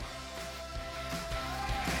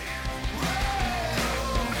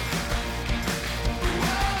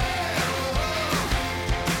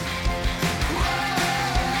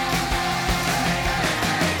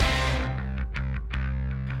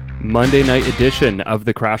Monday night edition of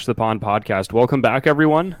the Crash the Pond podcast. Welcome back,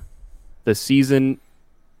 everyone. The season,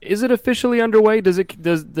 is it officially underway? Does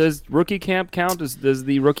rookie camp count? Does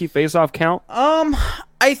the rookie face-off count?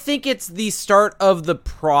 I think it's the start of the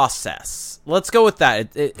process. Let's go with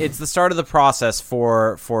that. It's the start of the process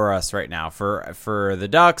for us right now, for the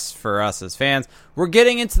Ducks, for us as fans. We're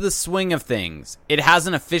getting into the swing of things. It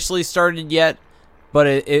hasn't officially started yet, but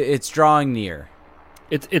it's drawing near.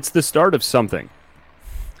 It's the start of something.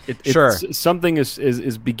 Sure. Something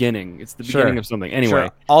is beginning. It's the beginning of something. Anyway.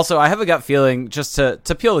 Sure. Also, I have a gut feeling, just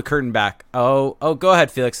to peel the curtain back. Oh, go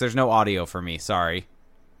ahead, Felix. There's no audio for me. Sorry.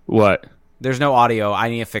 What? There's no audio. I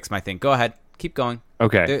need to fix my thing. Go ahead. Keep going.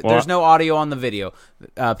 Okay. There's no audio on the video.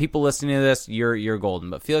 People listening to this, you're golden.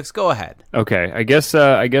 But Felix, go ahead. Okay. I guess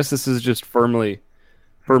this is just firmly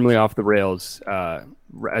off the rails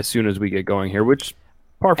as soon as we get going here, which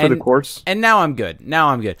par for the course. And now I'm good.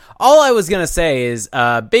 All I was going to say is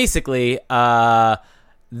basically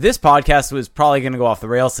this podcast was probably going to go off the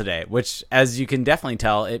rails today, which, as you can definitely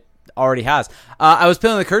tell, it already has. I was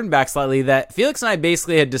peeling the curtain back slightly that Felix and I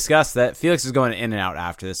basically had discussed that Felix is going in and out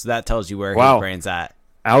after this, so that tells you where his brain's at.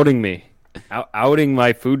 Outing me. Outing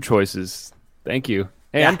my food choices. Thank you.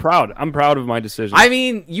 Hey, yeah. I'm proud of my decision. I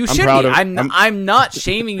mean, you should be. I'm not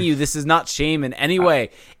shaming you. This is not shame in any way.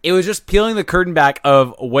 It was just peeling the curtain back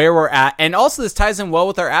of where we're at. And also this ties in well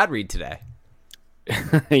with our ad read today.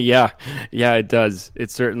 Yeah, it does.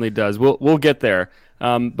 It certainly does. We'll get there.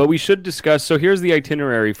 But we should discuss. So here's the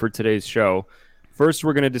itinerary for today's show. First,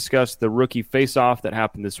 we're going to discuss the rookie face-off that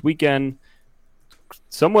happened this weekend.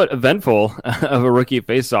 Somewhat eventful of a rookie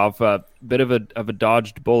face-off, a bit of a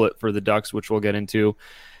dodged bullet for the Ducks, which we'll get into.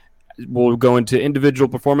 We'll go into individual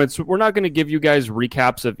performance. We're not going to give you guys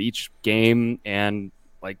recaps of each game and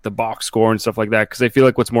like the box score and stuff like that, because I feel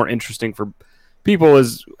like what's more interesting for people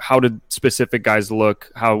is how did specific guys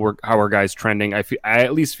look, how are guys trending. I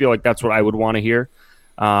at least feel like that's what I would want to hear.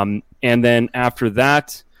 And then after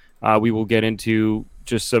that, we will get into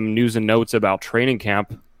just some news and notes about training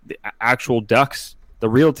camp, the actual Ducks, the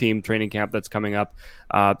real team training camp that's coming up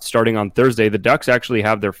starting on Thursday. The Ducks actually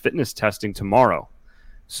have their fitness testing tomorrow.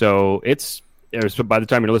 So it's by the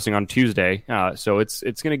time you're listening on Tuesday. So it's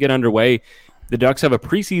going to get underway. The Ducks have a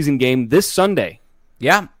preseason game this Sunday.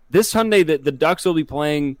 Yeah. This Sunday, the Ducks will be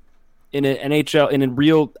playing in a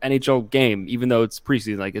real NHL game, even though it's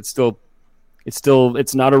preseason. Like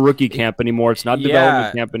it's not a rookie camp anymore. It's not a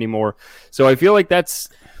development camp anymore. So I feel like it's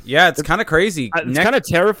kind of crazy. It's kind of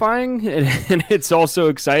terrifying, and it's also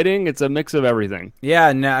exciting. It's a mix of everything. Yeah,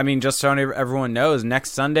 I mean, just so everyone knows,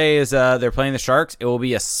 next Sunday is they're playing the Sharks. It will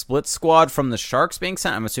be a split squad from the Sharks being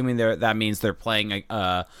sent. I'm assuming that means they're playing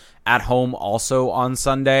at home also on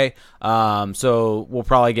Sunday. So we'll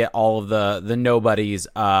probably get all of the nobodies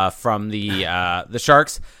from the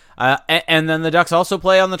Sharks. And then the Ducks also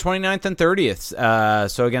play on the 29th and 30th.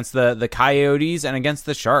 So against the Coyotes and against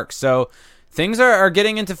the Sharks. So things are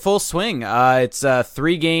getting into full swing. It's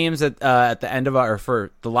 3 games at the end of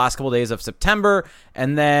for the last couple of days of September,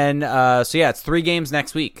 and then it's 3 games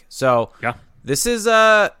next week. So yeah, this is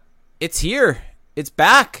it's here, it's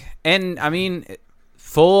back, and I mean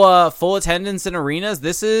full attendance in arenas.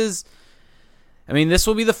 This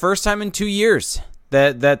will be the first time in 2 years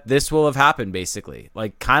that this will have happened. Basically,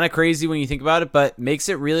 like kind of crazy when you think about it, but makes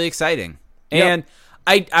it really exciting. And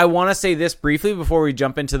I want to say this briefly before we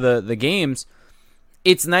jump into the games.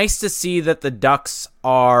 It's nice to see that the Ducks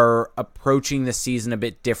are approaching the season a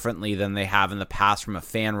bit differently than they have in the past from a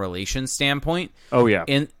fan relations standpoint. Oh, yeah.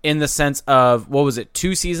 In the sense of, what was it,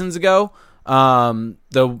 2 seasons ago?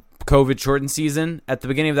 The COVID-shortened season. At the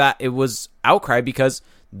beginning of that, it was outcry because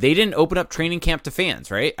they didn't open up training camp to fans,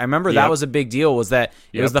 right? I remember that was a big deal, was that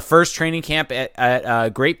it was the first training camp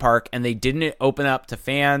at Great Park, and they didn't open up to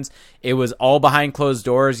fans. It was all behind closed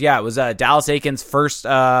doors. Yeah, it was Dallas Eakins'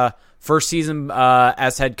 first season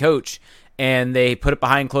as head coach, and they put it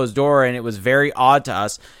behind closed door, and it was very odd to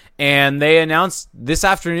us. And they announced this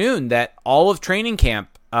afternoon that all of training camp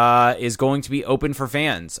is going to be open for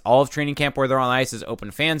fans. All of training camp where they're on ice is open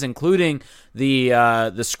to fans, including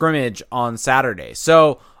the scrimmage on Saturday.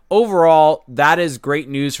 So overall, that is great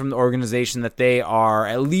news from the organization that they are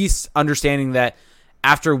at least understanding that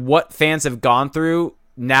after what fans have gone through,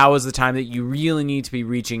 now is the time that you really need to be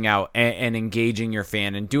reaching out and engaging your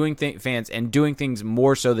fan and doing things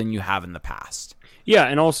more so than you have in the past. Yeah,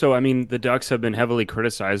 and also, I mean, the Ducks have been heavily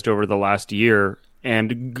criticized over the last year.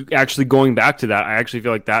 And actually going back to that, I actually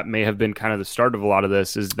feel like that may have been kind of the start of a lot of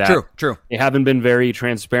this, is that True. They haven't been very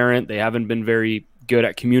transparent. They haven't been very good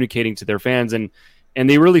at communicating to their fans. And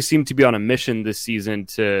they really seem to be on a mission this season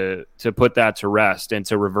to put that to rest and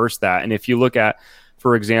to reverse that. And if you look at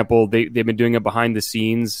for example, they've been doing it behind the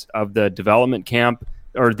scenes of the development camp,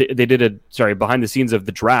 or they did behind the scenes of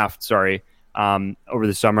the draft, over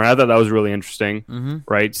the summer. I thought that was really interesting,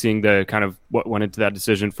 right? Seeing the kind of what went into that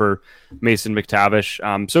decision for Mason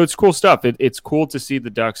McTavish. So it's cool stuff. It's cool to see the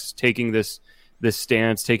Ducks taking this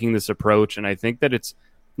stance, taking this approach. And I think that it's,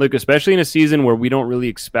 like, especially in a season where we don't really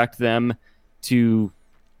expect them to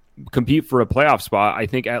compete for a playoff spot, I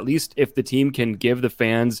think at least if the team can give the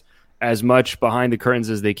fans as much behind the curtains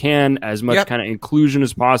as they can, as much kind of inclusion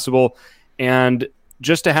as possible, and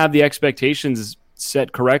just to have the expectations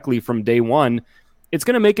set correctly from day one, it's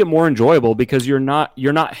going to make it more enjoyable because you're not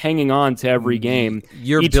hanging on to every game.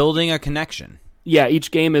 You're building a connection. Yeah, each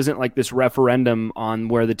game isn't like this referendum on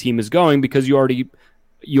where the team is going because you already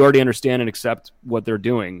understand and accept what they're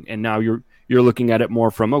doing, and now you're looking at it more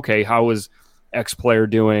from, okay, how is X player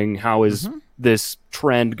doing? How is this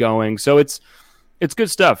trend going? So it's good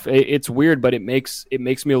stuff. It's weird, but it makes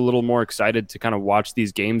me a little more excited to kind of watch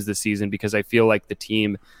these games this season because I feel like the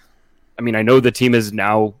team. I mean, I know the team is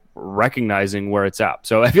now recognizing where it's at.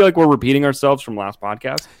 So I feel like we're repeating ourselves from last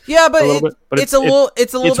podcast. Yeah, but it's a little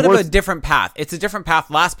bit of a different path. It's a different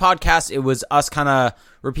path. Last podcast, it was us kind of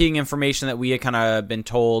repeating information that we had kind of been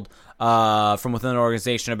told from within the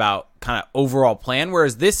organization about kind of overall plan,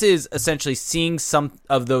 whereas this is essentially seeing some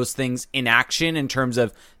of those things in action in terms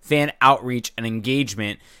of fan outreach and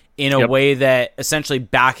engagement in a way that essentially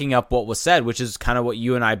backing up what was said, which is kind of what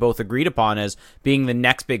you and I both agreed upon as being the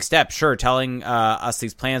next big step. Sure, telling us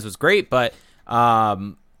these plans was great, but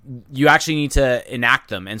you actually need to enact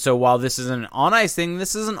them. And so while this is an on-ice thing,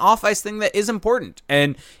 this is an off-ice thing that is important.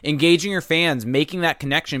 And engaging your fans, making that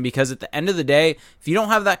connection, because at the end of the day, if you don't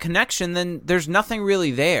have that connection, then there's nothing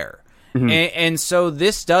really there. And so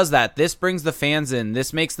this does that. This brings the fans in.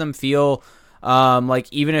 This makes them feel like,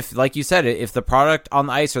 even if, like you said, if the product on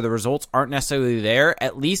the ice or the results aren't necessarily there,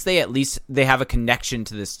 at least they have a connection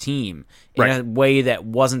to this team in a way that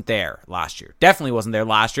wasn't there last year. Definitely wasn't there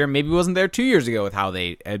last year. Maybe wasn't there 2 years ago with how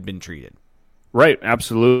they had been treated. Right,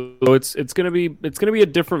 absolutely. So it's gonna be a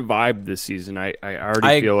different vibe this season. I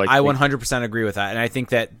already feel like I 100% agree with that, and I think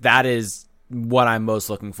that is what I'm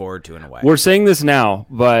most looking forward to in a way. We're saying this now,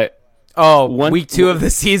 but week 2 of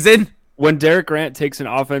the season. When Derek Grant takes an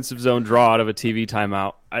offensive zone draw out of a TV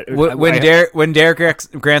timeout, when Derek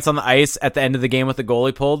Grant's on the ice at the end of the game with the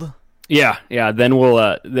goalie pulled,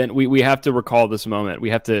 then we have to recall this moment.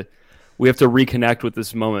 We have to reconnect with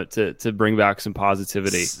this moment to bring back some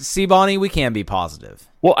positivity. See, Bonnie, we can be positive.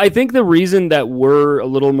 Well, I think the reason that we're a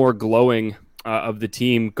little more glowing of the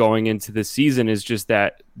team going into this season is just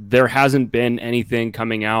that there hasn't been anything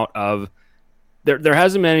coming out of there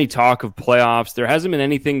hasn't been any talk of playoffs. There hasn't been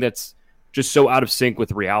anything that's just so out of sync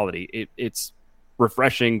with reality. It's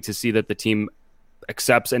refreshing to see that the team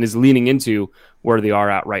accepts and is leaning into where they are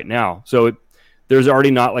at right now. So there's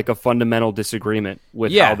already not like a fundamental disagreement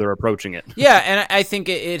with how they're approaching it. Yeah, and I think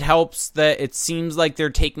it helps that it seems like they're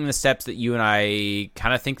taking the steps that you and I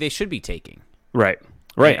kind of think they should be taking. Right,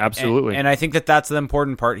 absolutely. And I think that's the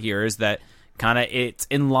important part here is that kind of it's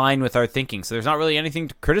in line with our thinking. So there's not really anything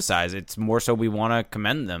to criticize. It's more so we want to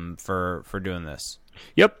commend them for doing this.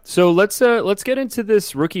 Yep. So let's get into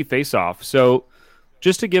this rookie face-off. So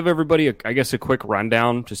just to give everybody, a quick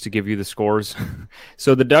rundown, just to give you the scores.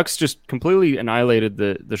 So the Ducks just completely annihilated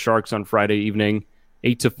the Sharks on Friday evening,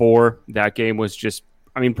 8-4. That game was just,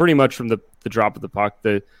 pretty much from the drop of the puck,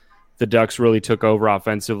 the Ducks really took over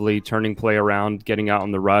offensively, turning play around, getting out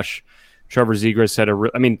on the rush. Trevor Zegras had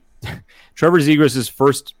Trevor Zegras'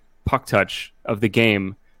 first puck touch of the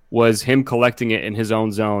game was him collecting it in his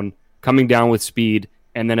own zone, coming down with speed,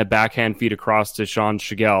 and then a backhand feed across to Sean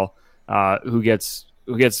Shigell,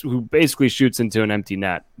 who basically shoots into an empty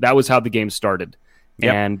net. That was how the game started,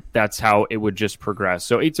 and that's how it would just progress.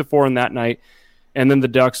 So 8-4 on that night, and then the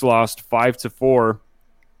Ducks lost 5-4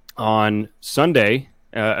 on Sunday,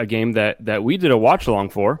 a game that we did a watch along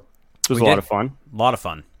for. It was a lot of fun. A lot of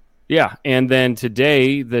fun. Yeah, and then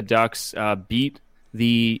today the Ducks beat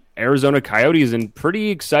the Arizona Coyotes in pretty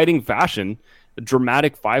exciting fashion. A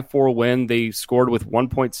dramatic 5-4 win. They scored with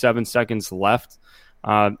 1.7 seconds left.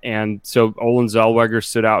 And so Olin Zellweger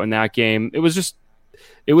stood out in that game. It was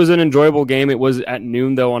an enjoyable game. It was at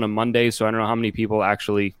noon, though, on a Monday, so I don't know how many people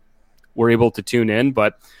actually were able to tune in.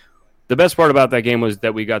 But the best part about that game was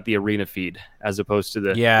that we got the arena feed as opposed to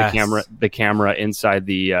the camera inside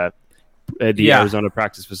the Arizona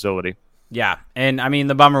practice facility. Yeah, and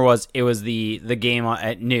the bummer was it was the game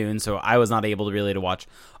at noon, so I was not able to watch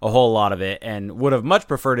a whole lot of it, and would have much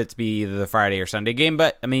preferred it to be either the Friday or Sunday game.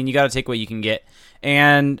 But you got to take what you can get,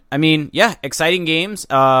 and exciting games.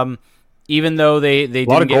 even though they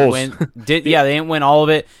didn't goals. they didn't win all of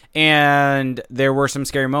it, and there were some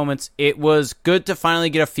scary moments. It was good to finally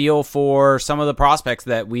get a feel for some of the prospects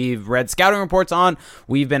that we've read scouting reports on.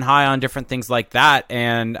 We've been high on different things like that,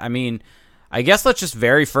 and I mean, I guess let's just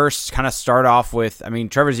very first kind of start off with, I mean,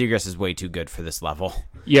 Trevor Zegras is way too good for this level.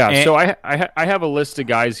 Yeah, and, so I have a list of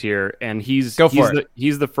guys here, and he's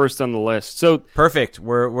the first on the list. So perfect.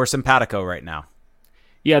 We're simpatico right now.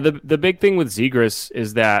 Yeah, the big thing with Zegras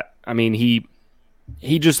is that, I mean, he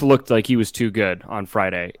just looked like he was too good on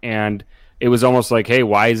Friday, and it was almost like, hey,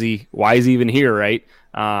 why is he even here, right?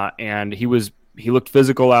 And he looked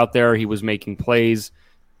physical out there. He was making plays,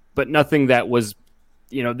 but nothing that was,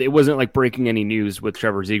 it wasn't like breaking any news with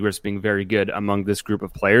Trevor Zegras being very good among this group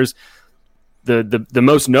of players. The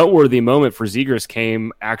most noteworthy moment for Zegras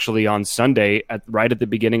came actually on Sunday right at the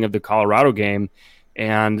beginning of the Colorado game.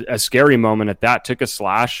 And a scary moment at that. Took a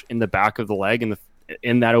slash in the back of the leg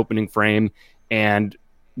in that opening frame and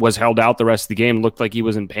was held out the rest of the game. Looked like he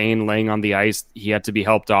was in pain laying on the ice. He had to be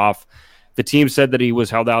helped off. The team said that he was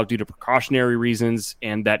held out due to precautionary reasons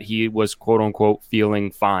and that he was, quote unquote, feeling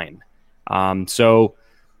fine. So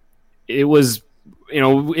it was,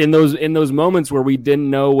 in those moments where we didn't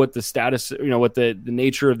know what the status, what the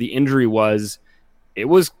nature of the injury was, there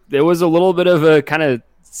was a little bit of a kind of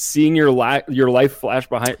seeing your life flash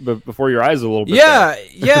before your eyes a little bit. Yeah,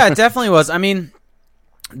 it definitely was. I mean,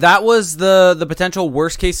 that was the potential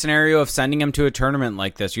worst case scenario of sending him to a tournament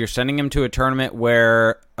like this. You're sending him to a tournament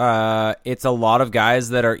where it's a lot of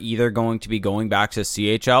guys that are either going to be going back to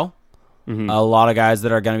CHL, a lot of guys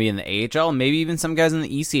that are going to be in the AHL, and maybe even some guys in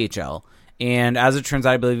the ECHL. And as it turns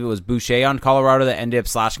out, I believe it was Boucher on Colorado that ended up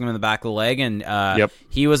slashing him in the back of the leg, and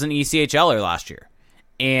he was an ECHLer last year.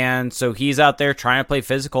 And so he's out there trying to play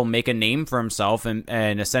physical, make a name for himself, and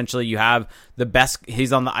essentially you have the best.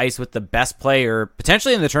 He's on the ice with the best player,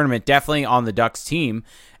 potentially in the tournament, definitely on the Ducks team,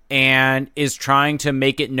 and is trying to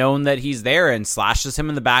make it known that he's there and slashes him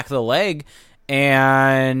in the back of the leg.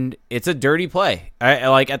 And it's a dirty play.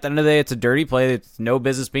 At the end of the day, it's a dirty play. It's no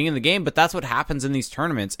business being in the game, but that's what happens in these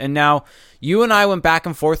tournaments. And now you and I went back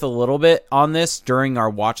and forth a little bit on this during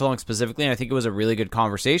our watch along specifically, and I think it was a really good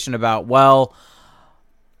conversation about, well,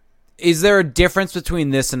 is there a difference between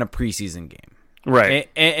this and a preseason game? Right.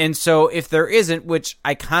 And so if there isn't, which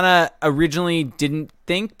I kind of originally didn't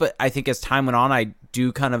think, but I think as time went on, I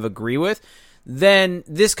do kind of agree with, then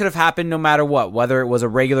this could have happened no matter what, whether it was a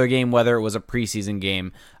regular game, whether it was a preseason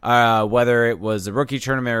game, whether it was a rookie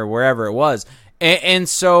tournament or wherever it was. And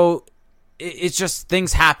so it's just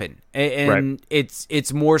things happen. And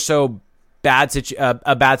it's more so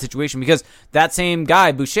a bad situation because that same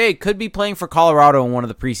guy, Boucher, could be playing for Colorado in one of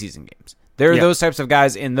the preseason games. There are those types of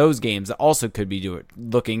guys in those games that also could be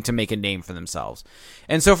looking to make a name for themselves.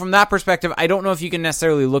 And so from that perspective, I don't know if you can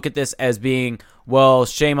necessarily look at this as being, well,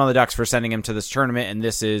 shame on the Ducks for sending him to this tournament, and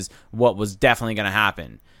this is what was definitely going to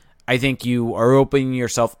happen. I think you are opening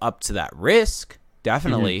yourself up to that risk,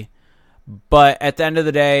 definitely. Mm-hmm. But at the end of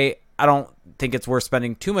the day, I don't think it's worth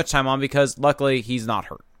spending too much time on because luckily he's not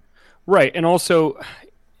hurt. Right, and also,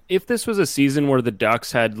 if this was a season where the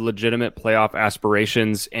Ducks had legitimate playoff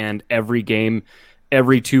aspirations and every game,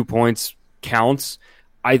 every 2 points counts,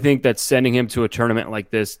 I think that sending him to a tournament like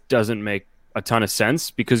this doesn't make a ton of sense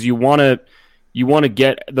because you want to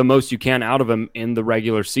get the most you can out of him in the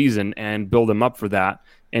regular season and build him up for that.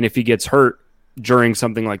 And if he gets hurt during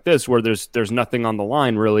something like this where there's nothing on the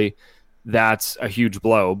line really, that's a huge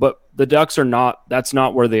blow. But the Ducks that's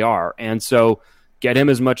not where they are, and so get him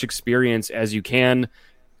as much experience as you can.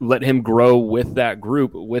 Let him grow with that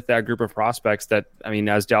group of prospects that, I mean,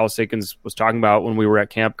 as Dallas Eakins was talking about when we were at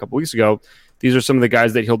camp a couple weeks ago, these are some of the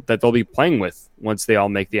guys that they'll be playing with once they all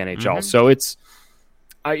make the NHL. Mm-hmm. So it's,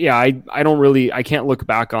 I can't look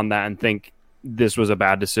back on that and think this was a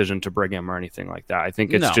bad decision to bring him or anything like that. I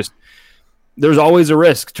think it's just, there's always a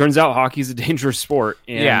risk. Turns out hockey's a dangerous sport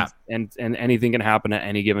and anything can happen at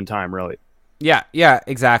any given time, really. Yeah,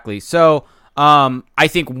 exactly. So, I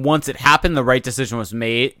think once it happened, the right decision was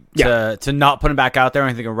made to not put him back out there.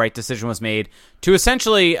 I think a right decision was made to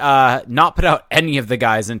essentially not put out any of the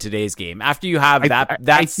guys in today's game. After you have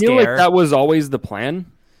I feel like that was always the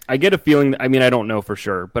plan. I get a feeling, I mean, I don't know for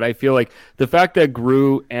sure, but I feel like the fact that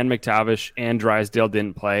Grew and McTavish and Drysdale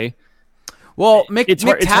didn't play, well, it's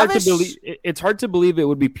hard to believe it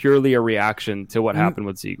would be purely a reaction to what happened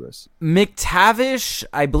with Zegras. McTavish,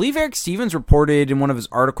 I believe Eric Stevens reported in one of his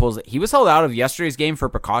articles that he was held out of yesterday's game for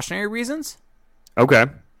precautionary reasons. Okay.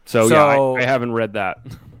 So I haven't read that.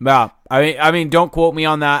 Yeah. I mean, don't quote me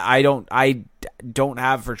on that. I don't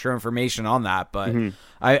have for sure information on that, but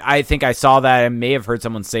I think I saw that and may have heard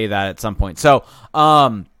someone say that at some point. So,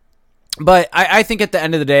 But I think at the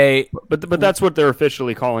end of the day, but that's what they're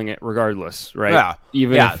officially calling it, regardless, right? Yeah,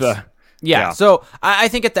 Even yeah, if yeah. So I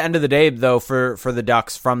think at the end of the day, though, for the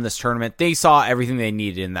Ducks from this tournament, they saw everything they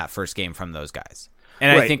needed in that first game from those guys.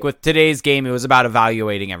 And Right. I think with today's game, it was about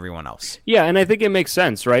evaluating everyone else. Yeah, and I think it makes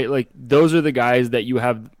sense, right? Like those are the guys that you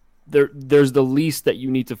have there's the least that you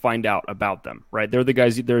need to find out about them, right? They're the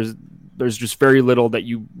guys there's just very little that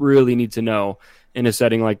you really need to know in a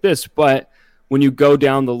setting like this. But when you go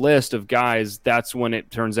down the list of guys, that's when it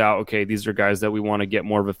turns out, okay, these are guys that we want to get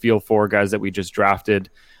more of a feel for, guys that we just drafted.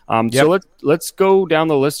 So let's go down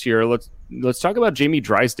the list here. Let's talk about Jamie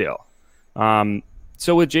Drysdale.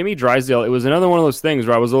 So with Jamie Drysdale, it was another one of those things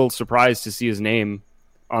where I was a little surprised to see his name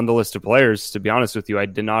on the list of players. To be honest with you, I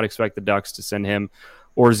did not expect the Ducks to send him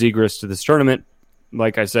or Zegras to this tournament.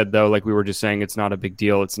 Like I said, though, like we were just saying, it's not a big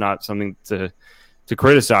deal. It's not something to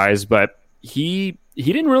criticize, but he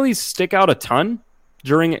didn't really stick out a ton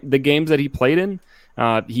during the games that he played in.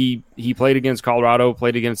 He played against Colorado,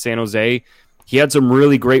 played against San Jose. He had some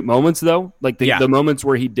really great moments, though, like the moments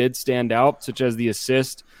where he did stand out, such as the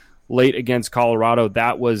assist late against Colorado.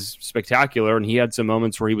 That was spectacular, and he had some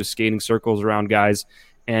moments where he was skating circles around guys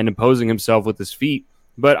and imposing himself with his feet.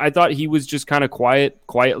 But I thought he was just kind of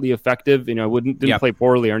quietly effective. You know, didn't play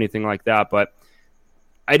poorly or anything like that. But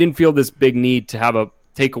I didn't feel this big need to have a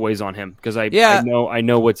takeaways on him because I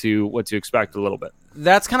know what to expect a little bit.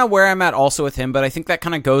 That's kind of where I'm at also with him, but I think that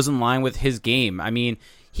kind of goes in line with his game. I mean,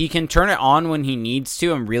 he can turn it on when he needs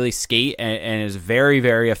to and really skate and is very,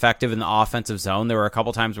 very effective in the offensive zone. There were a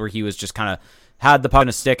couple times where he was just kind of had the puck on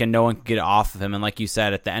a stick and no one could get it off of him. And like you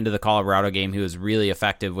said, at the end of the Colorado game, he was really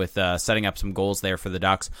effective with setting up some goals there for the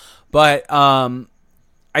Ducks. But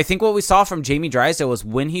I think what we saw from Jamie Drysdale was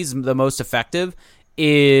when he's the most effective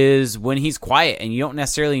is when he's quiet and you don't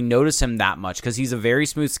necessarily notice him that much because he's a very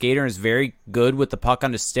smooth skater and is very good with the puck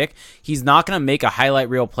on his stick. He's not going to make a highlight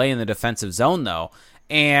reel play in the defensive zone, though.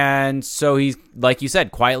 And so he's, like you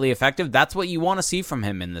said, quietly effective. That's what you want to see from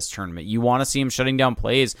him in this tournament. You want to see him shutting down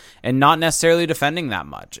plays and not necessarily defending that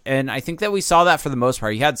much. And I think that we saw that for the most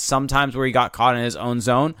part. He had some times where he got caught in his own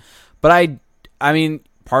zone. But I mean,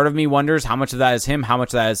 part of me wonders how much of that is him, how much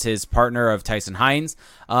of that is his partner of Tyson Hines.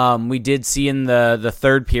 We did see in the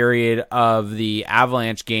third period of the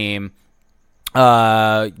Avalanche game,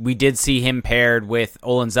 we did see him paired with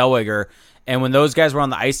Olin Zellweger. And when those guys were on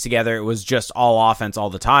the ice together, it was just all offense all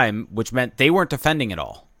the time, which meant they weren't defending at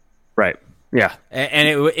all. Right. Yeah. And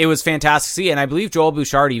it was fantastic to see. And I believe Joel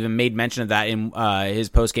Bouchard even made mention of that in his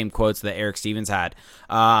post-game quotes that Eric Stevens had,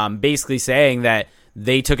 basically saying that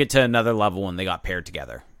they took it to another level when they got paired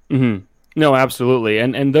together. Mm-hmm. No, absolutely.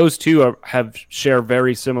 And those two share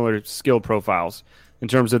very similar skill profiles in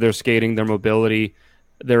terms of their skating, their mobility,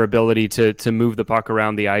 their ability to move the puck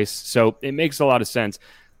around the ice. So it makes a lot of sense.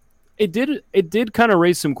 It did kind of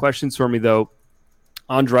raise some questions for me, though,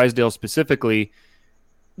 on Drysdale specifically.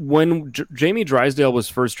 When Jamie Drysdale was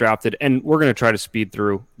first drafted, and we're going to try to speed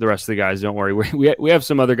through the rest of the guys, don't worry. We have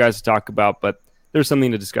some other guys to talk about, but there's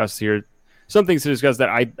something to discuss here. Some things to discuss that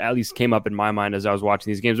I at least came up in my mind as I was watching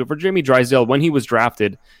these games. But for Jamie Drysdale, when he was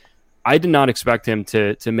drafted, I did not expect him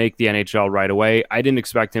to make the NHL right away. I didn't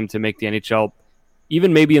expect him to make the NHL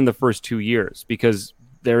even maybe in the first 2 years because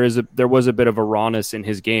there was a bit of a rawness in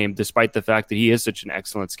his game, despite the fact that he is such an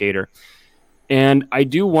excellent skater. And I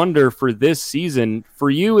do wonder for this season,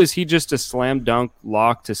 for you, is he just a slam dunk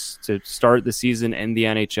lock to start the season in the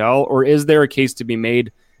NHL? Or is there a case to be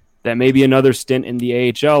made that maybe another stint in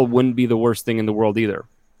the AHL wouldn't be the worst thing in the world either?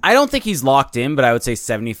 I don't think he's locked in, but I would say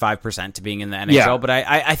 75% to being in the NHL. Yeah. But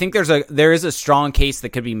I think there is a strong case that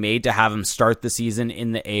could be made to have him start the season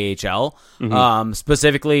in the AHL. Mm-hmm.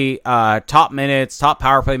 Specifically, top minutes, top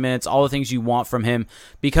power play minutes, all the things you want from him.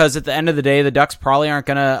 Because at the end of the day, the Ducks probably aren't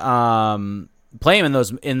going to play him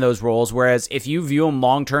in those roles. Whereas if you view him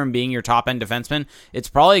long term being your top end defenseman, it's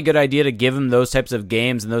probably a good idea to give him those types of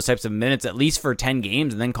games and those types of minutes at least for 10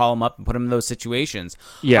 games, and then call him up and put him in those situations.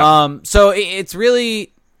 Yeah. So it's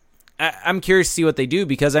really. I'm curious to see what they do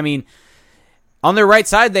because, I mean, on their right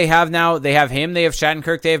side, they have him, they have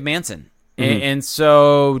Shattenkirk, they have Manson. Mm-hmm. And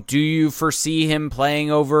so do you foresee him playing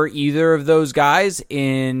over either of those guys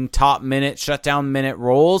in top minute, shutdown minute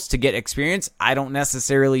roles to get experience? I don't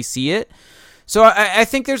necessarily see it. So I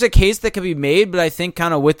think there's a case that could be made, but I think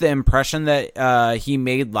kind of with the impression that he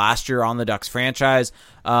made last year on the Ducks franchise,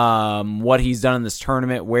 what he's done in this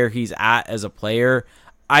tournament, where he's at as a player,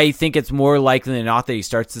 I think it's more likely than not that he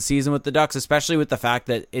starts the season with the Ducks, especially with the fact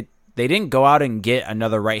that they didn't go out and get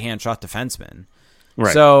another right-hand shot defenseman.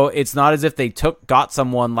 Right. So it's not as if they got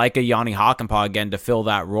someone like a Yanni Hakanpää again to fill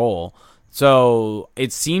that role. So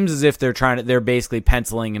it seems as if they're basically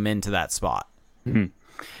penciling him into that spot. Mm-hmm.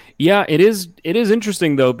 Yeah, it is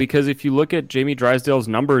interesting though, because if you look at Jamie Drysdale's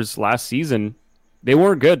numbers last season, they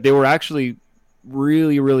weren't good. They were actually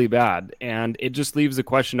really, really bad. And it just leaves the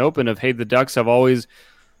question open of, hey, the Ducks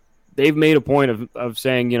they've made a point of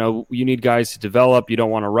saying, you need guys to develop. You don't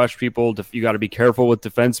want to rush people. You got to be careful with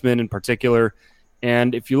defensemen in particular.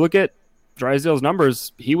 And if you look at Drysdale's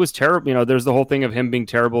numbers, he was terrible. There's the whole thing of him being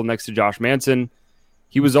terrible next to Josh Manson.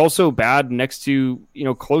 He was also bad next to,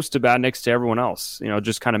 close to bad next to everyone else,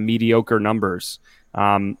 just kind of mediocre numbers.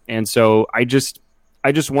 And so I just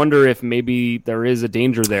wonder if maybe there is a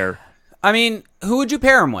danger there. I mean, who would you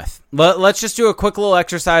pair him with? Let's just do a quick little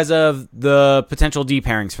exercise of the potential D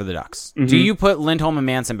pairings for the Ducks. Mm-hmm. Do you put Lindholm and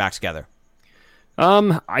Manson back together?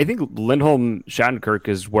 I think Lindholm Shattenkirk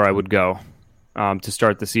is where I would go to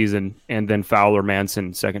start the season, and then Fowler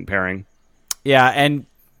Manson second pairing. Yeah, and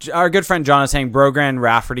our good friend John is saying Brogren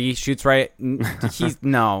Rafferty shoots right.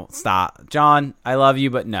 No, stop, John. I love you,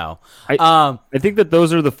 but no. I think that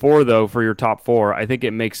those are the four though for your top four. I think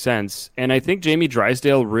it makes sense, and I think Jamie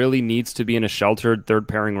Drysdale really needs to be in a sheltered third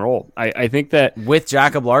pairing role. I think that with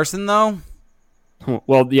Jacob Larson though.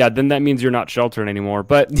 Well, yeah, then that means you're not sheltered anymore.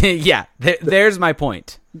 But yeah, there's my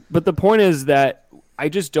point. But the point is that I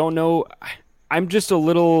just don't know. I'm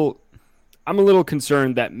a little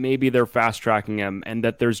concerned that maybe they're fast tracking him and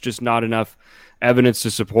that there's just not enough evidence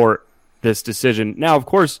to support this decision. Now, of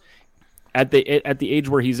course, at the age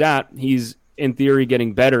where he's in theory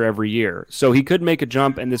getting better every year. So he could make a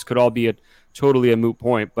jump and this could all be totally a moot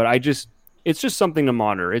point. But it's just something to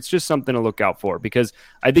monitor. It's just something to look out for because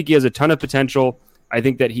I think he has a ton of potential. I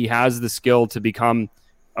think that he has the skill to become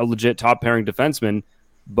a legit top pairing defenseman,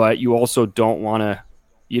 but you also don't want to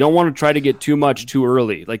try to get too much too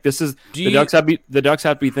early. Like the Ducks have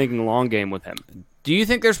to be thinking long game with him. Do you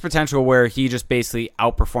think there's potential where he just basically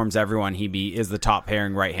outperforms everyone? He is the top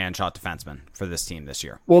pairing right hand shot defenseman for this team this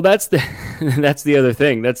year. Well, that's the other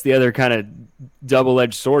thing. That's the other kind of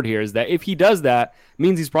double-edged sword here is that if he does that, it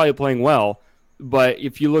means he's probably playing well. But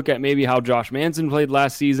if you look at maybe how Josh Manson played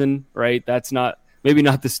last season, right? That's maybe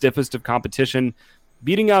not the stiffest of competition.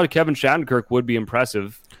 Beating out Kevin Shattenkirk would be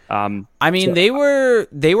impressive. They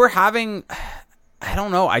were having, I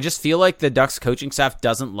don't know. I just feel like the Ducks coaching staff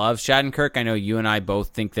doesn't love Shattenkirk. I know you and I both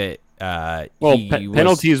think that.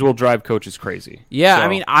 Penalties will drive coaches crazy. Yeah,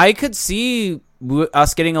 so. I could see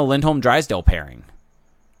us getting a Lindholm Drysdale pairing.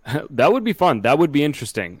 That would be fun. That would be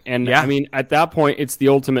interesting. And yeah. At that point, it's the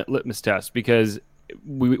ultimate litmus test because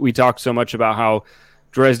we talked so much about how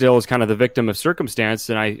Drysdale is kind of the victim of circumstance,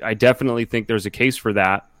 and I definitely think there's a case for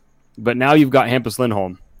that. But now you've got Hampus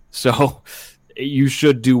Lindholm, so you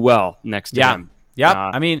should do well next to him.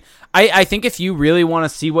 Yeah, I think if you really want to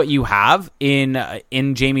see what you have in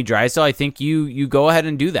Jamie Drysdale, I think you go ahead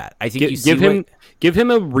and do that. I think give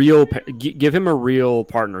him a real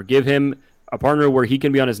partner. Give him a partner where he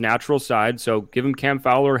can be on his natural side. So give him Cam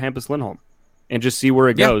Fowler or Hampus Lindholm, and just see where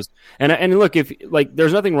it goes. And look, if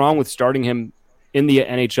there's nothing wrong with starting him in the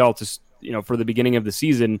NHL to for the beginning of the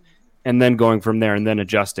season, and then going from there and then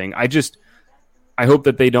adjusting. I hope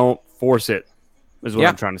that they don't force it. Is what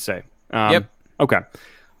I'm trying to say. Okay,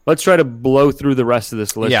 let's try to blow through the rest of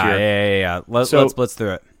this list here. Yeah. Let's blitz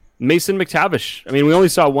through it. Mason McTavish. We only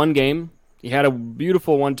saw one game. He had a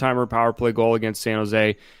beautiful one-timer power play goal against San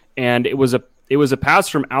Jose, and it was a pass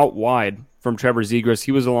from out wide from Trevor Zegras.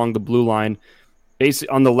 He was along the blue line, basically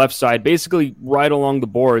on the left side, basically right along the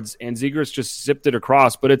boards, and Zegras just zipped it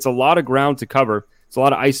across. But it's a lot of ground to cover. It's a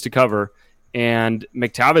lot of ice to cover, and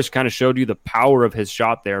McTavish kind of showed you the power of his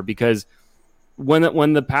shot there because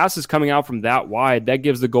when the pass is coming out from that wide, that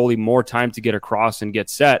gives the goalie more time to get across and get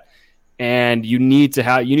set. And you need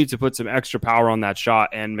to put some extra power on that shot.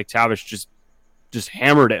 And McTavish just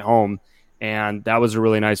hammered it home, and that was a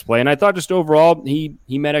really nice play. And I thought just overall he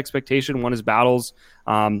met expectation, won his battles.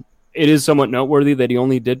 It is somewhat noteworthy that he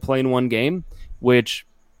only did play in one game, which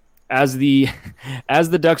as the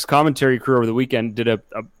Ducks commentary crew over the weekend did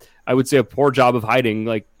I would say a poor job of hiding.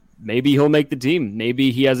 Like, maybe he'll make the team.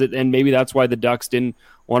 Maybe he has it, and maybe that's why the Ducks didn't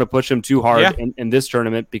want to push him too hard in this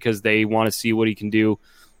tournament because they want to see what he can do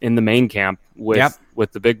in the main camp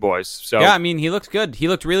with the big boys. So yeah, he looked good. He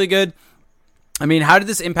looked really good. How did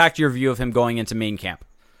this impact your view of him going into main camp?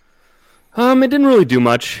 It didn't really do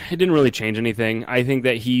much. It didn't really change anything. I think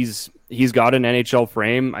that he's got an NHL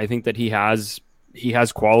frame. I think that he has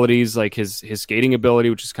qualities like his skating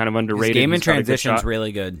ability, which is kind of underrated. His game in transition is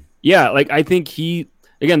really good. Yeah, I think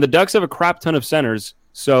the Ducks have a crap ton of centers,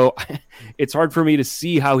 so it's hard for me to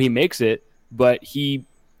see how he makes it, but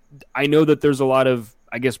I know that there's a lot of,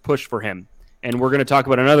 push for him. And we're going to talk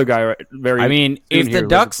about another guy very I mean, soon if here the who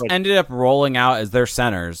Ducks hasn't played. ended up rolling out as their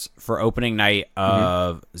centers for opening night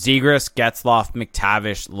of Zegras, Getzlaf,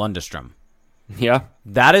 McTavish, Lundestrom, Yeah.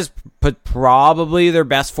 that is probably their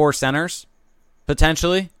best 4 centers,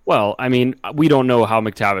 potentially. Well, I mean, we don't know how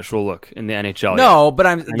McTavish will look in the NHL. No, yet. but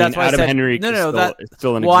Adam that's why I said Henrique no. is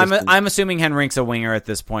still in well, existence. I'm assuming Henrique's a winger at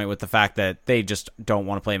this point with the fact that they just don't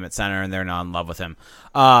want to play him at center and they're not in love with him.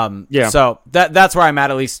 Yeah. So that's where I'm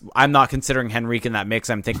at. At least I'm not considering Henrique in that mix.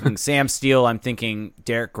 I'm thinking Sam Steele. I'm thinking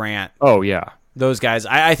Derek Grant. Oh yeah. Those guys.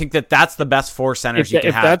 I think that's the best 4 centers you can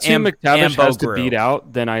If have. that's who McTavish has to Grew. beat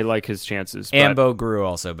out, then I like his chances. And But, Bo Grew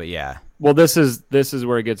also, but yeah. well, this is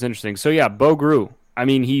where it gets interesting. So yeah, Bo Grew. I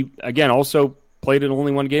mean, he again also played in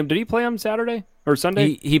only one game. Did he play on Saturday or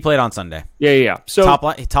Sunday? He played on Sunday. Yeah. So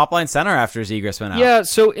Top line center after Zegras went out. yeah,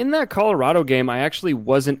 so in that Colorado game, I actually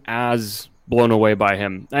wasn't as blown away by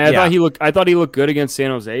him. I thought he looked good against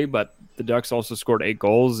San Jose, but the Ducks also scored 8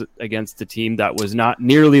 goals against a team that was not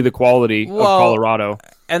nearly the quality of Colorado.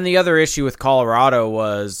 And the other issue with Colorado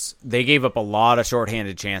was they gave up a lot of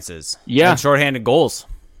shorthanded chances. Yeah. And shorthanded goals.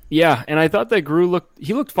 Yeah, and I thought that Grew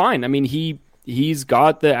looked fine. I mean, he's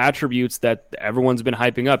got the attributes that everyone's been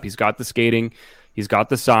hyping up. He's got the skating, he's got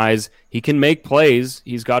the size, he can make plays,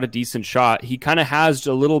 he's got a decent shot. He kind of has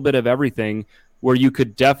a little bit of everything where you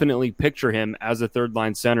could definitely picture him as a third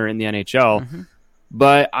line center in the NHL. Mm-hmm.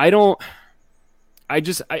 But I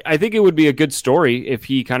think it would be a good story if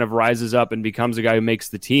he kind of rises up and becomes a guy who makes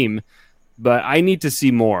the team. But I need to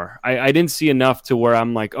see more. I didn't see enough to where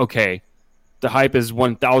I'm like, okay, the hype is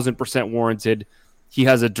 1,000% warranted. He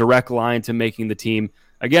has a direct line to making the team.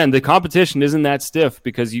 Again, the competition isn't that stiff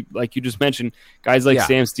because you just mentioned, guys like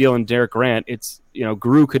Sam Steele and Derek Grant. It's,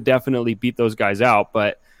 Grew could definitely beat those guys out,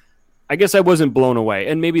 but I guess I wasn't blown away.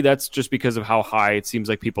 And maybe that's just because of how high it seems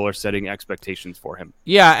like people are setting expectations for him.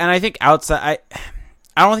 Yeah, and I think I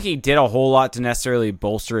don't think he did a whole lot to necessarily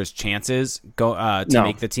bolster his chances to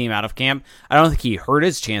make the team out of camp. I don't think he hurt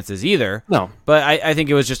his chances either. No. But I think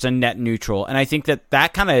it was just a net neutral. And I think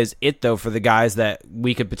that kind of is it, though, for the guys that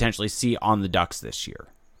we could potentially see on the Ducks this year.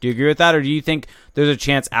 Do you agree with that, or do you think there's a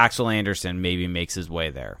chance Axel Anderson maybe makes his way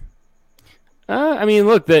there? I mean,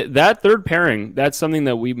 look, that third pairing, that's something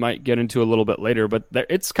that we might get into a little bit later, but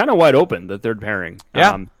it's kind of wide open, the third pairing.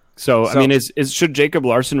 Yeah. So, I mean, should Jacob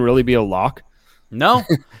Larson really be a lock? No.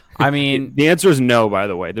 I mean, the answer is no, by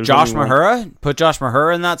the way. There's Josh only one. Mahura? Put Josh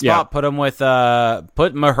Mahura in that spot. Yeah. Put him with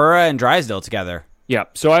put Mahura and Drysdale together. Yeah.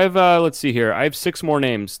 So I have, let's see here. I have 6 more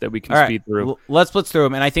names that we can All speed through. Let's blitz through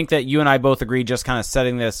them. And I think that you and I both agree, just kind of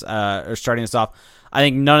setting this or starting this off, I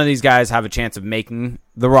think none of these guys have a chance of making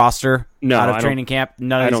the roster out of training camp.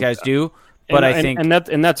 None of these guys do. But I think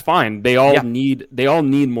that's fine. They all need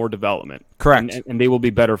more development. Correct. And they will be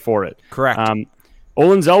better for it. Correct.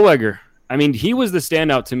 Olin Zellweger. I mean, he was the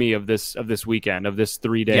standout to me of this weekend, of this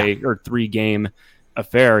 3-day or 3-game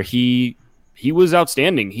affair. He was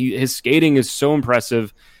outstanding. His skating is so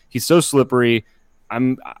impressive. He's so slippery.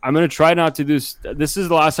 I'm going to try not to do this. This is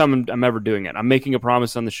the last time I'm ever doing it. I'm making a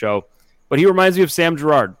promise on the show. But he reminds me of Sam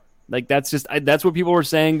Girard. Like, that's what people were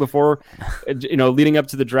saying before, leading up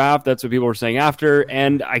to the draft. That's what people were saying after,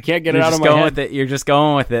 and I can't get it out of my head. You're just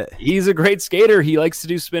going with it. He's a great skater. He likes to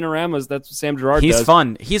do spinoramas. That's what Sam Girard does. He's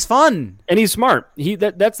fun. And he's smart.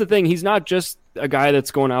 That's the thing. He's not just a guy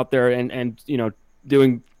that's going out there and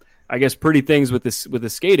doing, I guess, pretty things with the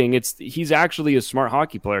skating. He's actually a smart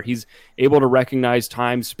hockey player. He's able to recognize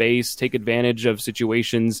time, space, take advantage of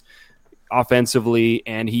situations offensively,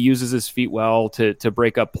 and he uses his feet well to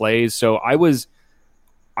break up plays. So I was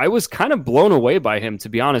kind of blown away by him, to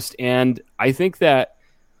be honest. And I think that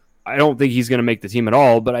I don't think he's going to make the team at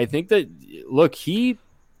all, but I think that, look,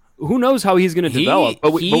 who knows how he's going to develop.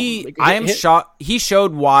 I am shocked. He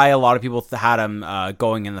showed why a lot of people had him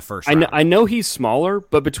going in the first round. I know he's smaller,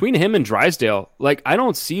 but between him and Drysdale, I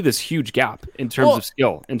don't see this huge gap in terms of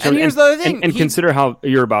skill. And here's the other thing. And consider how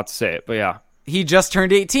you're about to say it, but yeah. He just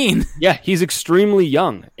turned 18. Yeah, he's extremely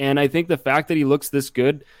young. And I think the fact that he looks this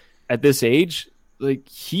good at this age,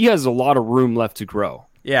 he has a lot of room left to grow.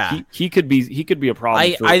 Yeah. He could be a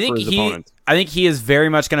problem for his opponents. I think he is very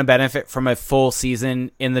much going to benefit from a full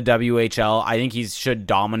season in the WHL. I think he should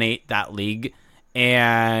dominate that league,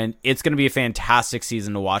 and it's going to be a fantastic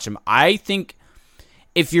season to watch him. I think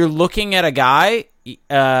if you're looking at a guy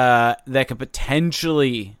that could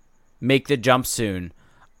potentially make the jump soon,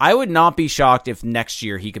 I would not be shocked if next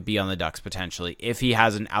year he could be on the Ducks potentially, if he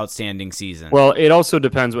has an outstanding season. Well, it also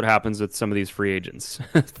depends what happens with some of these free agents.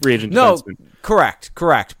 Defensemen. Correct.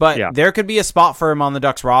 But there could be a spot for him on the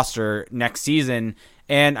Ducks roster next season,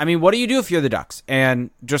 And I mean, what do you do if you're the Ducks? And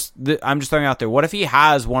I'm just throwing out there, what if he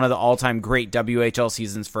has one of the all-time great WHL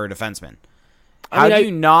seasons for a defenseman? How do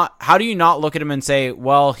you not look at him and say,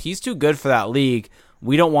 well, he's too good for that league.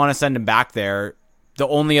 We don't want to send him back there. The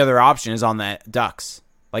only other option is on the Ducks.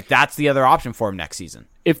 Like, that's the other option for him next season.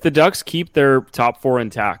 If the Ducks keep their top four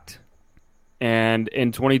intact, and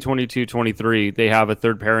in 2022-23, they have a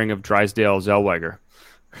third pairing of Drysdale Zellweger.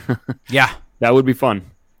 Yeah. That would be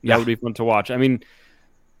fun. That would be fun to watch. I mean,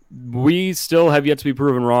 we still have yet to be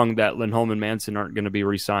proven wrong that Lindholm and Manson aren't going to be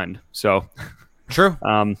re-signed. So, true.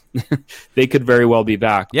 They could very well be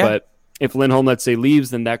back. Yeah. But if Lindholm, let's say,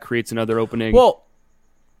 leaves, then that creates another opening. Well,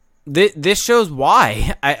 this shows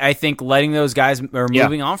why I think letting those guys or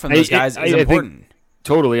moving on from those guys is important.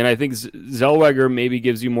 Totally, and I think Zellweger maybe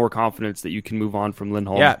gives you more confidence that you can move on from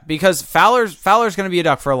Lindholm. Yeah, because Fowler's going to be a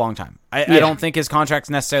Duck for a long time. I don't think his contract's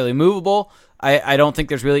necessarily movable. I don't think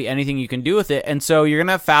there's really anything you can do with it. And so you're going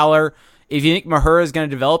to have Fowler. If you think Mahura is going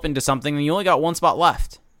to develop into something, then you only got one spot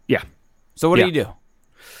left. Yeah. So what do you do?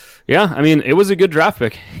 Yeah, I mean, it was a good draft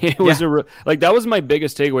pick. It was that was my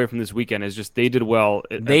biggest takeaway from this weekend is just they did well.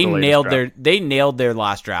 They nailed their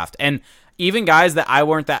last draft. And even guys that I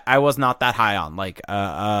was not that high on, like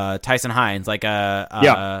Tyson Hines, like get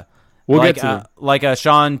to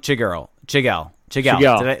Sean Chigel.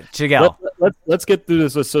 Let's get through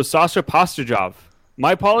this. So Sasha Pastujov.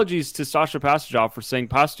 My apologies to Sasha Pastujov for saying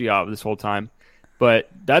Pastujov this whole time, but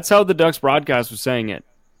that's how the Ducks broadcast was saying it.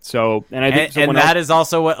 So, and I think that is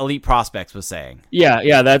also what Elite Prospects was saying.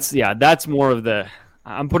 That's more of the.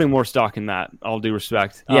 I'm putting more stock in that. All due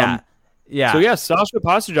respect. Yeah. So Sasha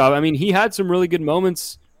Pastujov. I mean, he had some really good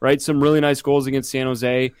moments, right? Some really nice goals against San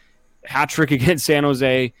Jose, hat trick against San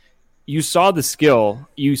Jose. You saw the skill,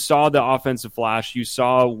 you saw the offensive flash, you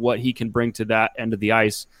saw what he can bring to that end of the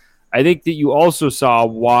ice. I think that you also saw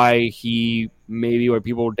why where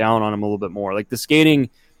people were down on him a little bit more. Like the skating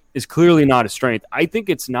is clearly not a strength. I think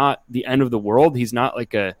it's not the end of the world. He's not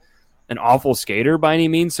like an awful skater by any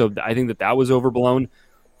means. So I think that was overblown.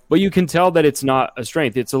 But you can tell that it's not a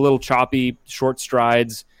strength. It's a little choppy, short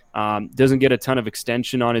strides. Doesn't get a ton of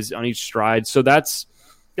extension on each stride. So that's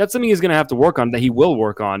something he's going to have to work on. That he will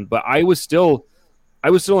work on. But I was still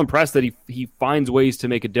impressed that he finds ways to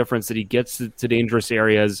make a difference. That he gets to dangerous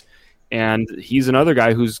areas, and he's another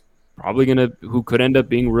guy who's probably who could end up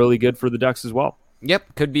being really good for the Ducks as well.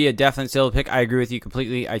 Yep, could be a definite steal pick. I agree with you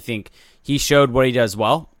completely. I think he showed what he does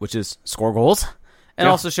well, which is score goals, and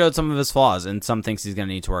also showed some of his flaws and some things he's going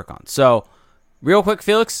to need to work on. So, real quick,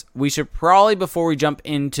 Felix, we should probably, before we jump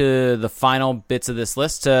into the final bits of this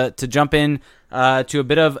list, to jump in to a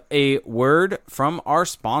bit of a word from our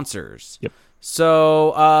sponsors. Yep.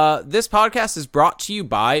 So, this podcast is brought to you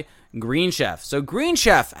by Green Chef. So Green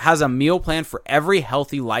Chef has a meal plan for every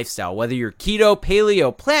healthy lifestyle, whether you're keto,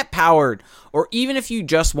 paleo, plant-powered, or even if you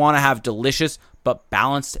just want to have delicious but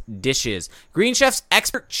balanced dishes. Green Chef's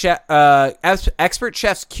expert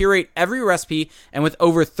chefs curate every recipe, and with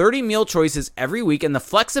over 30 meal choices every week and the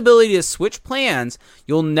flexibility to switch plans,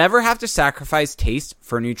 you'll never have to sacrifice taste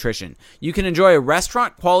for nutrition. You can enjoy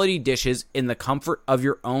restaurant-quality dishes in the comfort of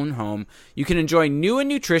your own home. You can enjoy new and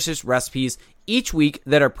nutritious recipes each week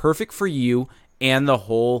that are perfect for you and the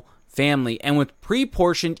whole family. And with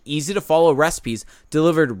pre-portioned, easy-to-follow recipes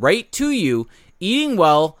delivered right to you, eating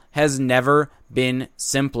well has never been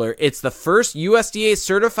simpler. It's the first USDA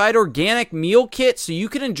certified organic meal kit, so you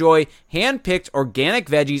can enjoy hand-picked organic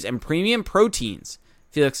veggies and premium proteins.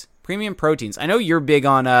 Felix, premium proteins. I know you're big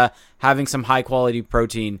on having some high-quality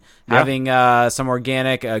protein, having some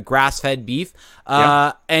organic grass-fed beef,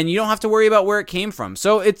 and you don't have to worry about where it came from.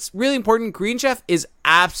 So it's really important. Green Chef is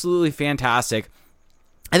absolutely fantastic.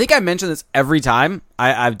 I think I mention this every time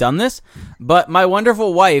I've done this, but my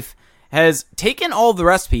wonderful wife has taken all the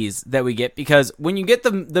recipes that we get, because when you get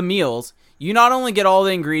the meals, you not only get all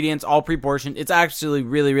the ingredients, all pre-portioned, it's actually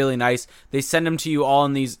really, really nice. They send them to you all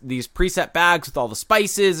in these preset bags with all the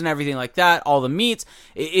spices and everything like that, all the meats.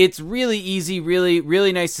 It's really easy, really,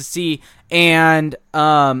 really nice to see. And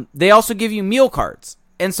they also give you meal cards.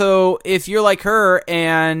 And so if you're like her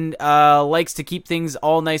and likes to keep things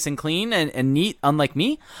all nice and clean and neat, unlike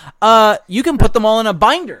me, you can put them all in a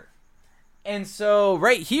binder. And so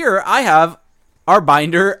right here, I have our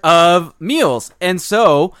binder of meals. And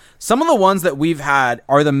so some of the ones that we've had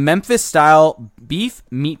are the Memphis-style beef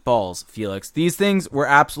meatballs, Felix. These things were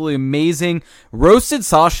absolutely amazing. Roasted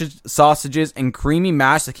sausages and creamy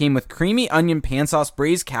mash that came with creamy onion pan sauce,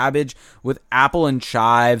 braised cabbage with apple and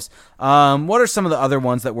chives. What are some of the other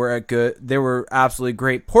ones that were good? They were absolutely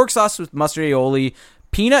great. Pork sauce with mustard aioli,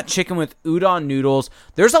 peanut chicken with udon noodles.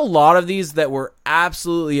 There's a lot of these that were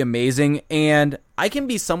absolutely amazing, and I can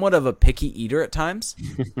be somewhat of a picky eater at times.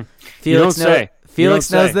 Felix knows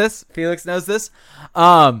this. Felix knows this.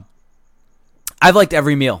 I've liked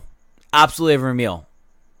every meal. Absolutely every meal.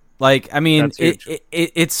 Like, I mean,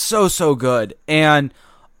 it's so good. And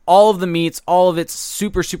all of the meats, all of it's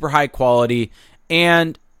super, super high quality.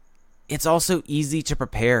 And it's also easy to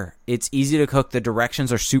prepare. It's easy to cook. The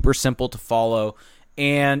directions are super simple to follow.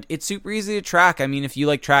 And it's super easy to track. I mean, if you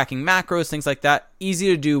like tracking macros, things like that, easy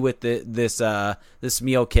to do with this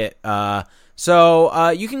meal kit.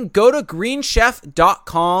 So you can go to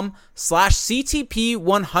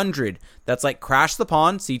greenchef.com/CTP100. That's like Crash the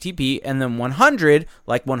Pond, CTP, and then 100,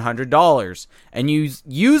 like $100. And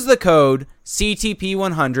use the code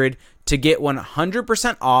CTP100 to get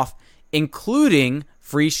 100% off, including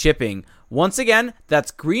free shipping. Once again,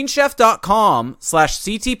 that's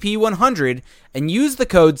greenchef.com/CTP100 and use the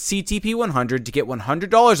code CTP100 to get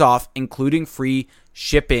 $100 off, including free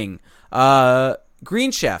shipping.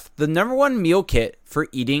 Green Chef, the #1 meal kit for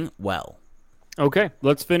eating well. Okay,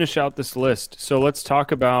 let's finish out this list. So let's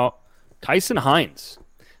talk about Tyson Hines.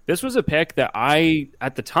 This was a pick that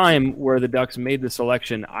at the time where the Ducks made the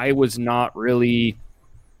selection, I was not really,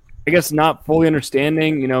 not fully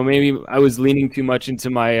understanding. Maybe I was leaning too much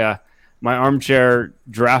into my my armchair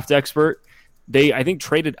draft expert. They, I think,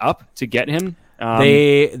 traded up to get him.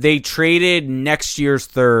 They traded next year's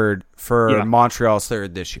third for Montreal's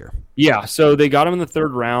third this year. Yeah, so they got him in the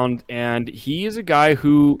third round, and he is a guy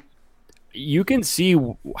who you can see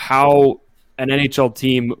how an NHL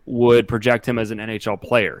team would project him as an NHL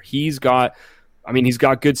player. He's got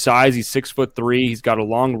good size. He's 6'3". He's got a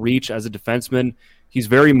long reach as a defenseman. He's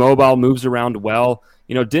very mobile, moves around well.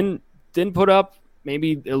 Didn't put up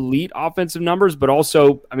maybe elite offensive numbers, but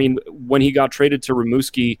also, when he got traded to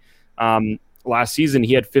Rimouski last season,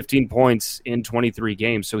 he had 15 points in 23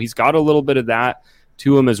 games. So he's got a little bit of that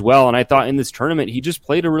to him as well. And I thought in this tournament, he just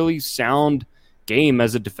played a really sound game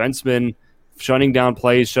as a defenseman, shutting down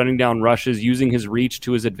plays, shutting down rushes, using his reach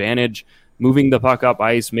to his advantage, moving the puck up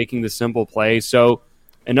ice, making the simple play. So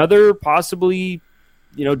another possibly,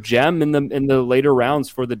 gem in the later rounds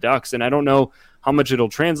for the Ducks. And I don't know how much it'll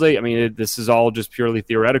translate. This is all just purely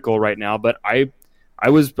theoretical right now, but I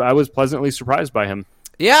was pleasantly surprised by him.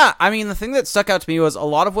 Yeah, the thing that stuck out to me was a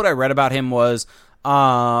lot of what I read about him was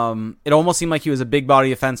it almost seemed like he was a big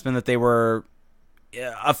body defenseman that they were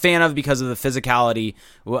a fan of because of the physicality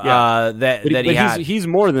that he had. He's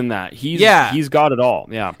more than that. He's got it all.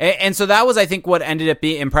 Yeah. And so that was, I think, what ended up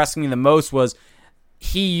impressing me the most was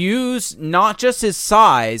he used not just his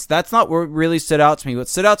size. That's not what really stood out to me. What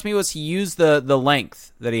stood out to me was he used the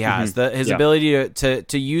length that he has, his ability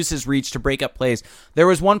to use his reach to break up plays. There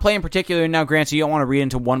was one play in particular, and now granted, you don't want to read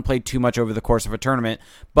into one play too much over the course of a tournament,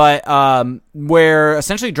 but where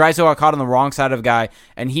essentially Draisaitl got caught on the wrong side of a guy,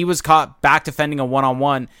 and he was caught back defending a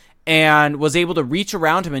one-on-one, and was able to reach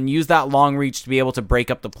around him and use that long reach to be able to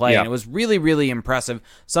break up the play. And it was really, really impressive.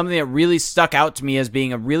 Something that really stuck out to me as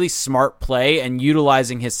being a really smart play and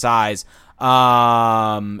utilizing his size in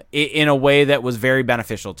a way that was very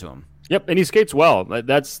beneficial to him. Yep, and he skates well.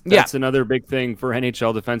 That's another big thing for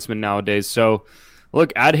NHL defensemen nowadays. So,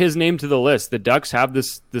 look, add his name to the list. The Ducks have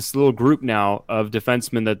this little group now of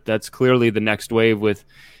defensemen that's clearly the next wave with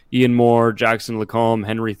Ian Moore, Jackson Lacombe,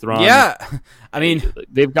 Henry Thrum. Yeah,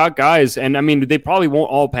 they've got guys, and they probably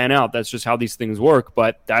won't all pan out. That's just how these things work,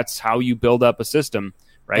 but that's how you build up a system,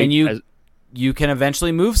 right? And you can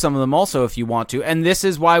eventually move some of them also if you want to. And this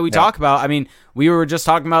is why we talk about, we were just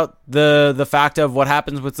talking about the fact of what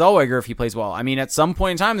happens with Zellweger if he plays well. At some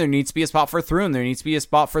point in time, there needs to be a spot for Thrun. There needs to be a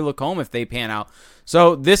spot for Lacombe if they pan out.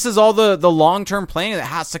 So this is all the long-term planning that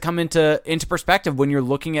has to come into perspective when you're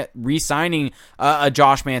looking at re-signing a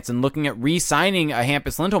Josh Manson, looking at re-signing a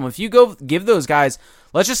Hampus Lindholm. If you go give those guys,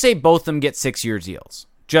 let's just say both of them get 6-year deals,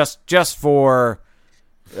 just for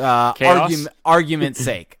argument's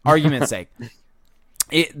sake.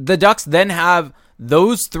 The Ducks then have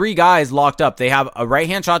those three guys locked up. They have a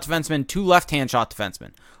right-hand shot defenseman, 2 left-hand shot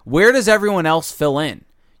defensemen. Where does everyone else fill in?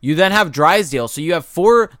 You then have Drysdale, so you have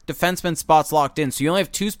 4 defenseman spots locked in. So you only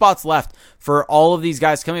have 2 spots left for all of these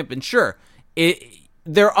guys coming up. And sure,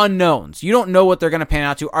 they're unknowns. You don't know what they're going to pan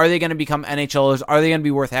out to. Are they going to become NHLers? Are they going to be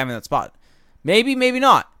worth having that spot? Maybe, maybe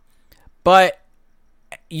not. But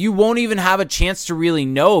you won't even have a chance to really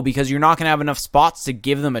know because you're not going to have enough spots to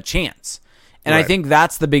give them a chance. And right. I think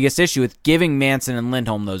that's the biggest issue with giving Manson and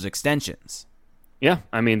Lindholm those extensions. Yeah,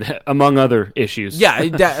 among other issues. Yeah,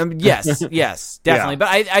 yes, definitely. Yeah. But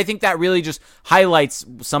I think that really just highlights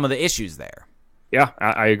some of the issues there. Yeah,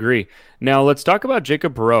 I agree. Now let's talk about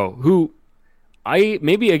Jacob Perreault, who I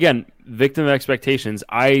maybe again victim of expectations.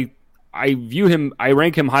 I view him. I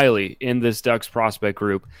rank him highly in this Ducks prospect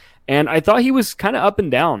group, and I thought he was kind of up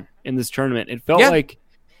and down in this tournament. It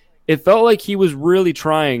felt like he was really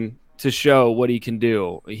trying to show what he can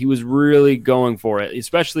do. He was really going for it,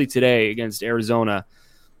 especially today against Arizona.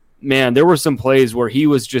 Man, there were some plays where he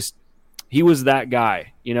was that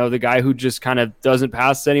guy, the guy who just kind of doesn't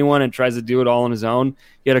pass to anyone and tries to do it all on his own.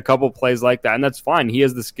 He had a couple plays like that, and that's fine. He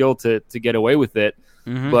has the skill to get away with it,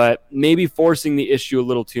 but maybe forcing the issue a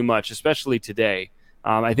little too much, especially today.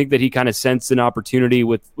 I think that he kind of sensed an opportunity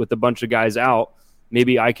with a bunch of guys out.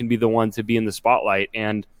 Maybe I can be the one to be in the spotlight,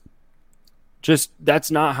 and just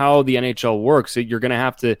that's not how the NHL works. You're going to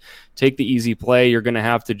have to take the easy play. You're going to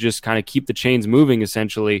have to just kind of keep the chains moving,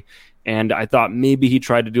 essentially. And I thought maybe he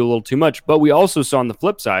tried to do a little too much. But we also saw on the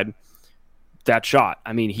flip side that shot.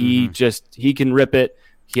 I mean, he can rip it.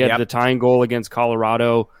 He had the tying goal against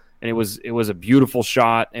Colorado, and it was a beautiful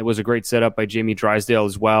shot. It was a great setup by Jamie Drysdale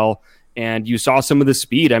as well. And you saw some of the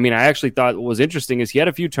speed. I mean, I actually thought what was interesting is he had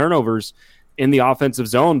a few turnovers in the offensive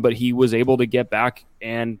zone, but he was able to get back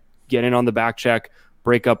and get in on the back check,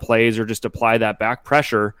 break up plays, or just apply that back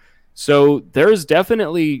pressure. So there's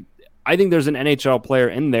definitely, I think there's an NHL player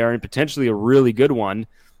in there and potentially a really good one,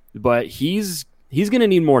 but he's going to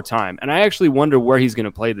need more time. And I actually wonder where he's going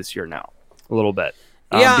to play this year now a little bit.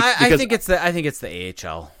 Yeah, I think it's the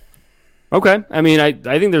AHL. Okay. I mean, I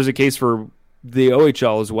think there's a case for the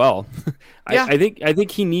OHL as well. Yeah. I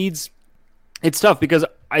think he needs, it's tough because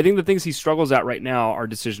I think the things he struggles at right now are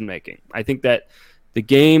decision making. I think that the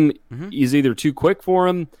game is either too quick for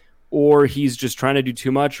him or he's just trying to do too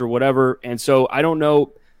much or whatever. And so I don't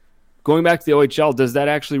know, going back to the OHL, does that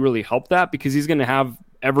actually really help that? Because he's going to have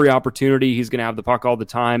every opportunity. He's going to have the puck all the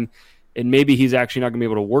time. And maybe he's actually not going to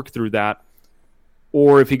be able to work through that.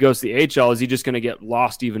 Or if he goes to the AHL, is he just going to get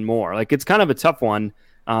lost even more? Like, it's kind of a tough one.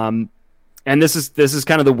 And this is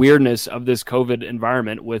kind of the weirdness of this COVID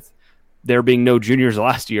environment with there being no juniors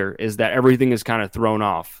last year, is that everything is kind of thrown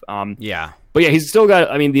off. But yeah, he's still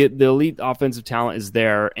got, I mean, the elite offensive talent is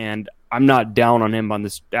there, and I'm not down on him on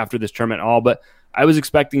this after this tournament at all, but I was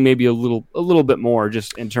expecting maybe a little bit more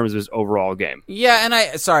just in terms of his overall game. Yeah, and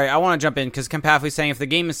I want to jump in because Ken Paffley's saying if the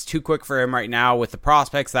game is too quick for him right now with the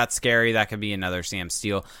prospects, that's scary. That could be another Sam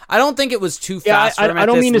Steele. I don't think it was too fast for him at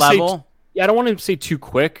this level. I don't want him to say too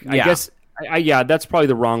quick. I guess, that's probably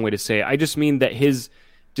the wrong way to say it. I just mean that his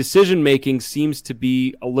decision-making seems to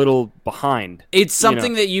be a little behind. It's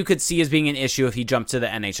something that you could see as being an issue if he jumped to the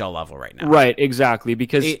NHL level right now. Right, exactly,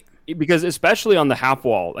 because especially on the half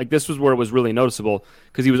wall, like this was where it was really noticeable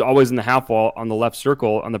because he was always in the half wall on the left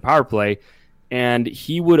circle on the power play, and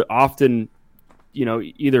he would often,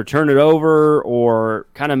 either turn it over or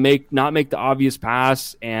kind of not make the obvious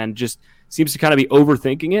pass and just seems to kind of be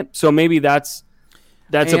overthinking it. So maybe that's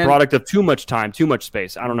a product of too much time, too much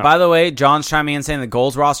space. I don't know. By the way, John's chiming in saying the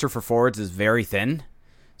goals roster for forwards is very thin.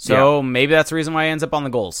 So maybe that's the reason why he ends up on the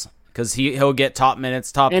goals. Because he'll get top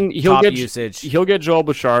minutes, top usage. He'll get Joel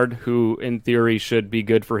Bouchard, who in theory should be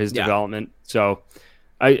good for his development. So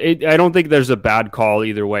I don't think there's a bad call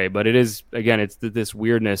either way. But it is, again, it's this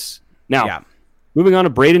weirdness. Now, moving on to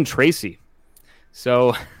Braden Tracy.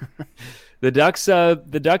 So the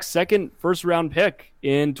Ducks' second first-round pick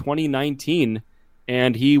in 2019,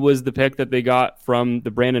 and he was the pick that they got from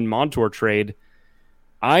the Brandon Montour trade.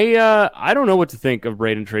 I don't know what to think of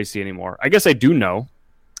Braden Tracy anymore. I guess I do know.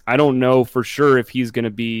 I don't know for sure if he's going to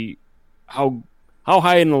be how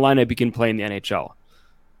high in the lineup he can play in the NHL.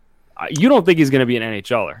 You don't think he's going to be an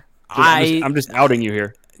NHLer? I'm just outing you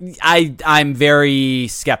here. I'm very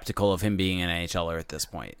skeptical of him being an NHLer at this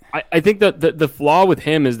point. I think that the flaw with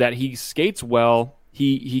him is that he skates well.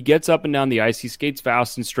 He gets up and down the ice. He skates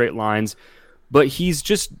fast in straight lines, but he's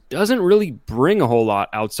just doesn't really bring a whole lot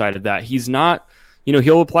outside of that. He's not,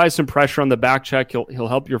 he'll apply some pressure on the back check. He'll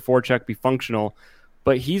help your forecheck be functional,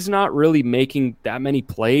 but he's not really making that many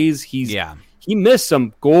plays. He missed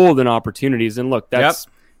some golden opportunities, and look, that's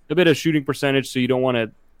a bit of shooting percentage, so you don't want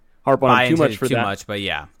to harp on him too much for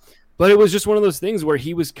that. But it was just one of those things where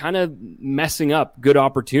he was kind of messing up good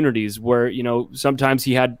opportunities where, sometimes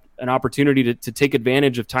he had an opportunity to take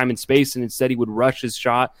advantage of time and space, and instead he would rush his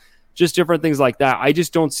shot. Just different things like that. I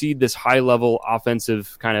just don't see this high-level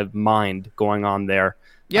offensive kind of mind going on there.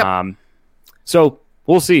 So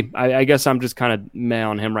we'll see. I guess I'm just kind of meh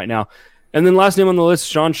on him right now. And then last name on the list,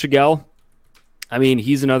 Sean Shigell. I mean,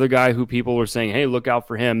 he's another guy who people were saying, hey, look out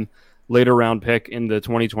for him, later round pick in the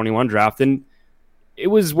 2021 draft. And it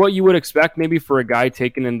was what you would expect maybe for a guy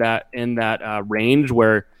taken in that range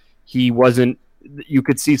where he wasn't, you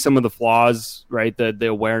could see some of the flaws, right? The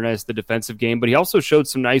awareness, the defensive game, but he also showed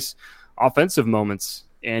some nice offensive moments,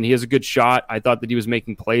 and he has a good shot. I thought that he was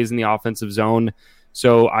making plays in the offensive zone.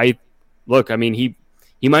 So I mean, he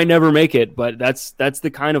might never make it, but that's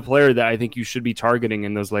the kind of player that I think you should be targeting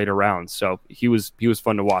in those later rounds. So he was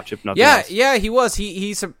fun to watch, if nothing else. Yeah, he was.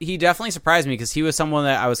 He definitely surprised me because he was someone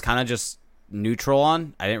that I was kind of just neutral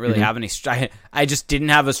on. I didn't really have any. I just didn't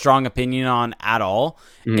have a strong opinion on at all,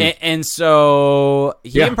 and so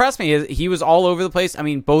he impressed me. He was all over the place. I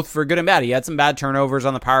mean, both for good and bad. He had some bad turnovers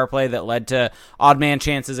on the power play that led to odd man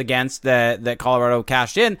chances against that Colorado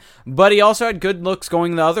cashed in, but he also had good looks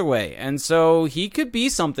going the other way, and so he could be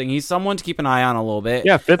something. He's someone to keep an eye on a little bit.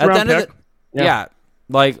 Yeah, fifth round pick. If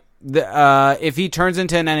he turns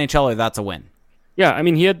into an NHLer, that's a win. Yeah, I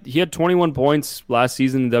mean, he had 21 points last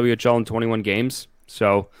season in the WHL in 21 games.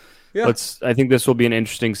 So I think this will be an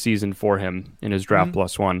interesting season for him in his draft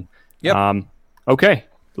plus one. Yep. Okay.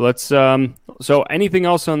 Let's so anything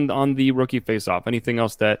else on the rookie face-off? Anything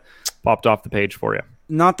else that popped off the page for you?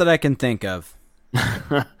 Not that I can think of.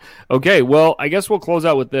 Okay, well, I guess we'll close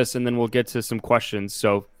out with this and then we'll get to some questions.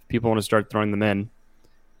 So if people want to start throwing them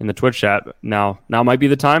in the Twitch chat. Now might be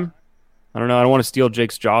the time. I don't know. I don't want to steal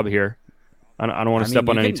Jake's job here. I don't want to step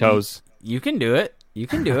on any toes. You can do it.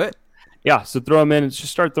 Yeah, so throw them in.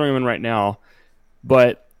 Just start throwing them in right now.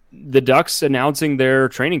 But the Ducks announcing their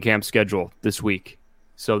training camp schedule this week.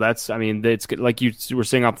 So it's like you were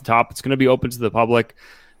saying off the top, it's going to be open to the public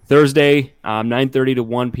Thursday, 9:30 to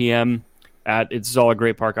 1 p.m. It's all a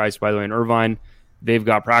Great Park Ice, by the way, in Irvine. They've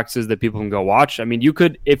got practices that people can go watch. I mean, you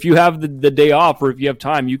could, if you have the day off or if you have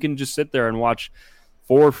time, you can just sit there and watch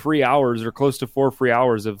 4 free hours or close to 4 free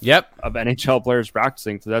hours of NHL players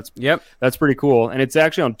practicing. So that's pretty cool. And it's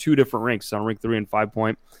actually on 2 different rinks, on rink 3 and 5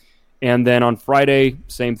 Point. And then on Friday,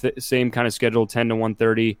 same kind of schedule, 10 to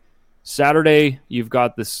 1:30. Saturday, you've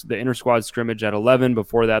got the inter-squad scrimmage at 11.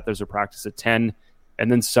 Before that, there's a practice at 10.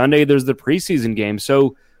 And then Sunday, there's the preseason game.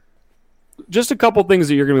 So just a couple things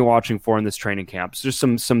that you're going to be watching for in this training camp. So just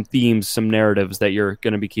some themes, some narratives that you're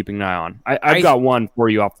going to be keeping an eye on. I've got one for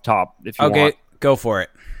you off the top if you want. Go for it.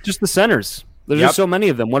 Just the centers. There's just so many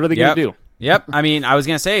of them. What are they going to do? Yep. I mean, I was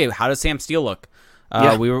going to say, how does Sam Steele look?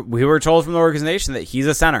 We were told from the organization that he's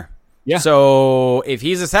a center. Yeah. So if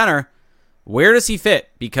he's a center, where does he fit?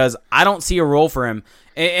 Because I don't see a role for him.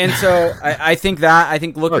 And so I think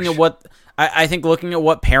looking at what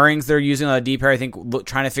pairings they're using on the D pair,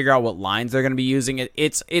 trying to figure out what lines they're going to be using.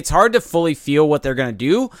 It's hard to fully feel what they're going to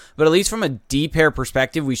do, but at least from a D pair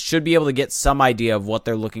perspective, we should be able to get some idea of what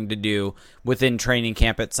they're looking to do within training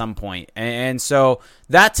camp at some point. And so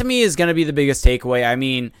that to me is going to be the biggest takeaway. I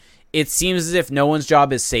mean, it seems as if no one's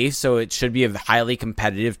job is safe, so it should be a highly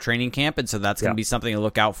competitive training camp, and so that's going to be something to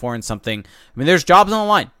look out for and something. I mean, there's jobs on the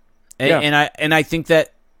line, and I think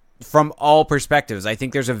that from all perspectives, I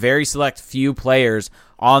think there's a very select few players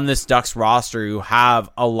on this Ducks roster who have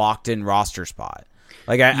a locked-in roster spot.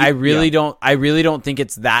 Like I really don't think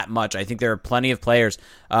it's that much. I think there are plenty of players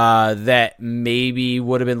that maybe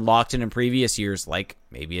would have been locked in previous years, like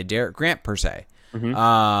maybe a Derek Grant per se.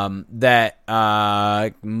 That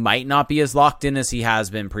might not be as locked in as he has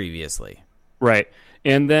been previously. Right.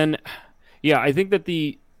 And then, I think that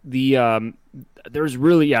there's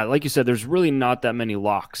really, like you said, there's really not that many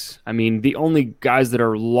locks. I mean, the only guys that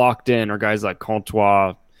are locked in are guys like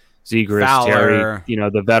Comtois, Zegras, Fowler. Terry,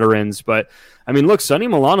 the veterans. But, I mean, look, Sonny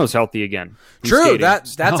Milano's healthy again. True. Skating.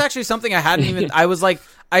 That's actually something I hadn't even, I was like,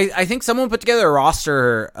 I think someone put together a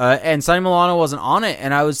roster and Sonny Milano wasn't on it.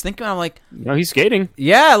 And I was thinking, I'm like, no, he's skating.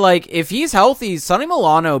 Yeah. Like if he's healthy, Sonny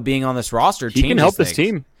Milano being on this roster, he can help this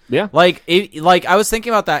team. Yeah. Like I was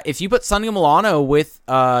thinking about that. If you put Sonny Milano with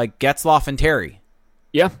Getzlaf and Terry.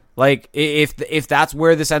 Yeah. Like if that's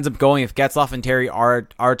where this ends up going, if Getzlaf and Terry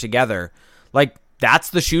are together, like that's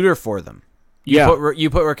the shooter for them. You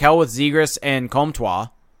put Raquel with Zegras and Comtois.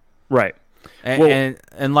 Right.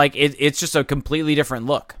 And like it's just a completely different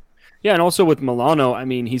look. Yeah, and also with Milano, I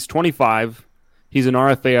mean, he's 25. He's an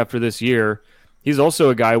RFA after this year. He's also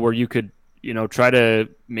a guy where you could, try to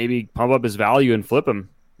maybe pump up his value and flip him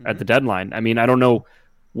at the deadline. I mean, I don't know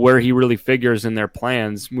where he really figures in their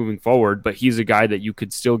plans moving forward, but he's a guy that you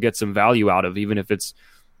could still get some value out of, even if it's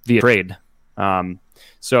via trade. And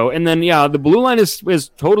then the blue line is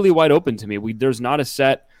totally wide open to me. There's not a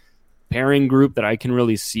set pairing group that I can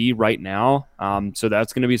really see right now. So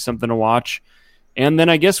that's going to be something to watch. And then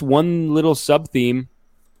I guess one little sub theme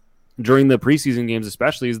during the preseason games,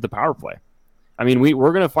 especially, is the power play. I mean,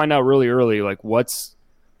 we're going to find out really early, like what's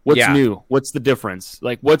new, what's the difference,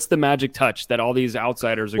 like what's the magic touch that all these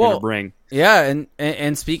outsiders are going to bring. Yeah.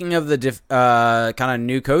 And speaking of the kind of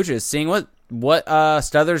new coaches, seeing what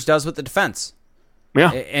Stothers does with the defense.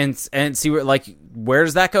 Yeah. and see where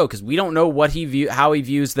does that go? Because we don't know how he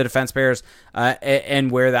views the defense pairs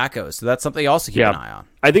and where that goes. So that's something also keep an eye on.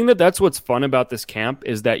 I think that's what's fun about this camp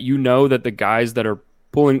is that that the guys that are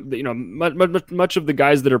pulling, much of the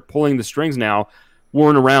guys that are pulling the strings now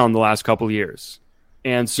weren't around the last couple of years,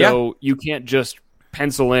 and so you can't just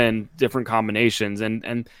pencil in different combinations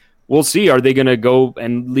and. We'll see. Are they going to go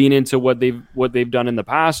and lean into what they've done in the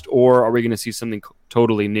past, or are we going to see something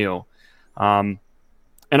totally new? And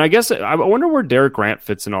I guess I wonder where Derek Grant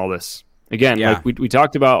fits in all this. Again, like we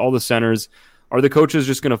talked about all the centers. Are the coaches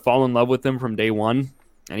just going to fall in love with him from day one,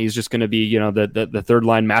 and he's just going to be the third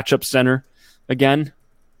line matchup center again?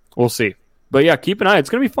 We'll see. But yeah, keep an eye. It's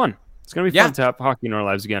going to be fun. It's going to be fun to have hockey in our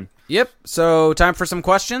lives again. Yep. So time for some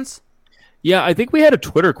questions. Yeah, I think we had a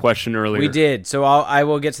Twitter question earlier. We did, so I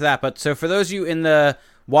will get to that. But so for those of you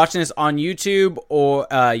watching this on YouTube, or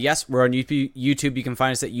yes, we're on YouTube. You can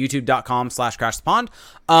find us at youtube.com/crashthepond.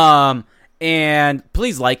 And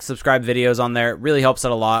please subscribe videos on there. It really helps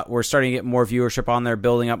out a lot. We're starting to get more viewership on there,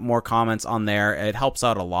 building up more comments on there. It helps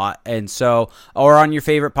out a lot. And so, or on your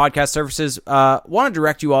favorite podcast services, want to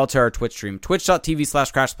direct you all to our Twitch stream,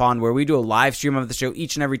 twitch.tv/crashthepond, where we do a live stream of the show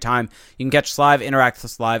each and every time. You can catch us live, interact with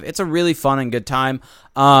us live. It's a really fun and good time.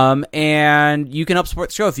 And you can help support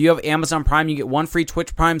the show. If you have Amazon Prime, you get one free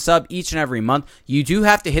Twitch Prime sub each and every month. You do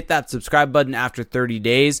have to hit that subscribe button after 30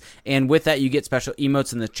 days. And with that, you get special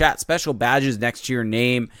emotes in the chat, special badges next to your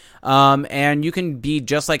name. And you can be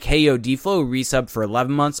just like Heyo Deflo, resub for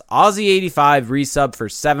 11 months. Aussie85 resub for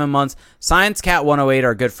 7 months. Science Cat 108,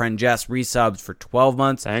 our good friend Jess, resubbed for 12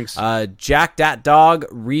 months. Thanks. Jack Dat Dog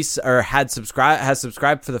has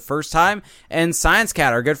subscribed for the first time. And Science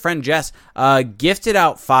Cat, our good friend Jess, gifted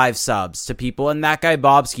out 5 subs to people, and that guy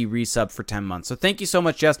Bobski resubbed for 10 months. So thank you so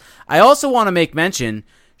much, Jess. I also want to make mention,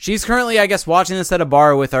 she's currently, I guess, watching this at a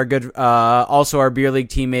bar with our good, also our beer league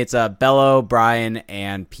teammates, Bello, Brian,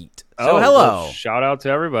 and Pete. So hello. Well, shout out to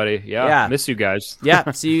everybody. Yeah. Miss you guys. Yeah,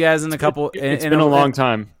 see you guys in a couple. It's been a long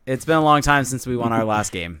time. It's been a long time since we won our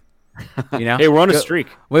last game. Hey, we're on a streak.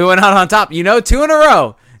 We went out on top. 2 in a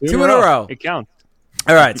row. Two in a row. It counts.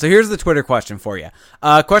 All right, so here's the Twitter question for you.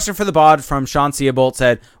 Question for the bod from Sean Seabolt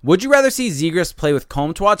said, would you rather see Zegras play with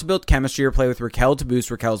Comtois to build chemistry or play with Raquel to boost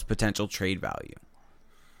Raquel's potential trade value?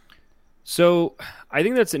 So I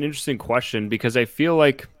think that's an interesting question because I feel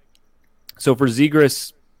like, so for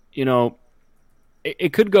Zegras,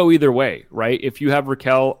 it could go either way, right? If you have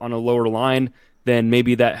Raquel on a lower line, then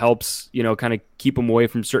maybe that helps, kind of keep him away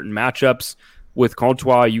from certain matchups. With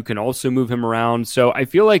Comtois, you can also move him around. So I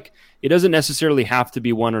feel like it doesn't necessarily have to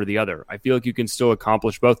be one or the other. I feel like you can still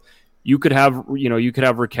accomplish both. You could have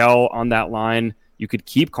Raquel on that line. You could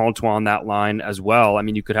keep Comtois on that line as well. I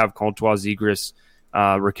mean, you could have Comtois, Zegras,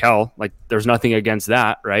 Raquel. Like, there's nothing against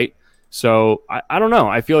that, right? So I don't know.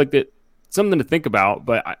 I feel like that's something to think about,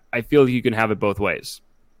 but I feel like you can have it both ways.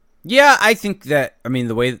 Yeah, I think that,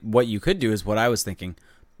 what you could do is what I was thinking.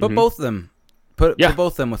 Put both of them. Put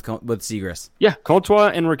both of them with Zegras. Yeah,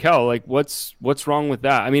 Comtois and Raquel. Like, what's wrong with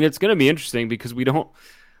that? I mean, it's going to be interesting because we don't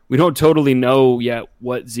totally know yet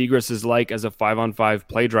what Zegras is like as a 5-on-5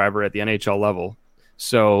 play driver at the NHL level.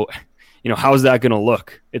 So, how's that going to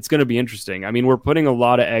look? It's going to be interesting. I mean, we're putting a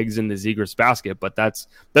lot of eggs in the Zegras basket, but that's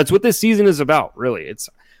what this season is about, really. It's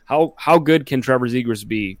how good can Trevor Zegras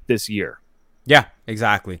be this year? Yeah,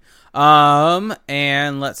 exactly.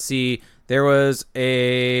 And let's see. There was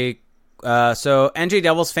a so NJ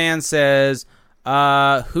Devils fan says,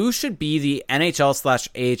 who should be the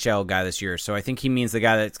NHL/AHL guy this year? So I think he means the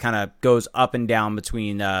guy that kind of goes up and down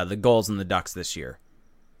between the Gulls and the Ducks this year.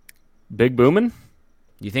 Big Boomin'?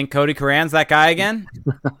 You think Cody Curran's that guy again?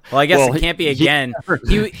 Well, I guess it can't be again.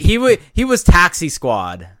 He was Taxi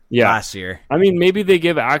Squad last year. I mean, maybe they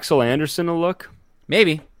give Axel Anderson a look.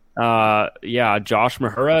 Maybe. Josh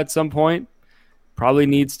Mahura at some point probably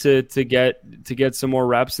needs to get some more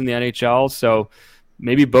reps in the NHL. So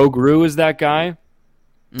maybe Bo Gru is that guy.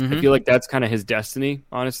 Mm-hmm. I feel like that's kind of his destiny,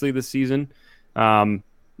 honestly, this season. Those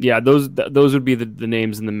would be the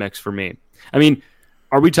names in the mix for me. I mean,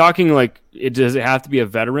 are we talking does it have to be a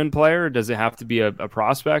veteran player? Or does it have to be a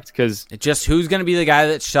prospect? Because just who's going to be the guy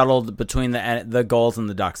that's shuttled between the Gulls and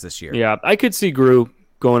the Ducks this year? Yeah, I could see Gru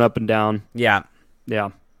going up and down. Yeah.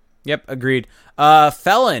 Yep, agreed.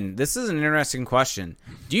 Felon, this is an interesting question.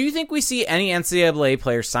 Do you think we see any NCAA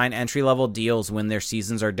players sign entry-level deals when their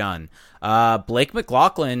seasons are done? Blake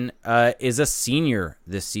McLaughlin is a senior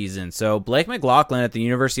this season. So Blake McLaughlin at the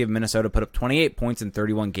University of Minnesota put up 28 points in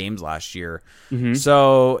 31 games last year. Mm-hmm.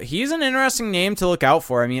 So he's an interesting name to look out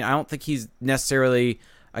for. I mean, I don't think he's necessarily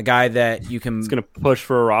a guy that you can. It's going to push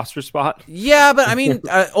for a roster spot. Yeah, but I mean,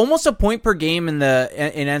 almost a point per game in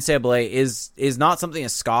NCAA is not something to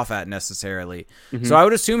scoff at necessarily. Mm-hmm. So I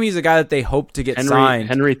would assume he's a guy that they hope to get signed.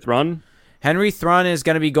 Henry Thrun. Henry Thrun is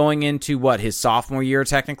going to be going into his sophomore year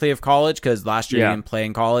technically of college, because last year he didn't play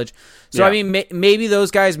in college. So I mean, maybe those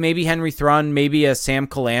guys, maybe Henry Thrun, maybe a Sam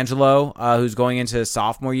Colangelo, who's going into his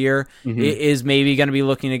sophomore year, is maybe going to be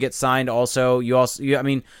looking to get signed. Also, I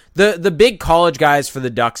mean, the big college guys for the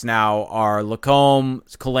Ducks now are Lacombe,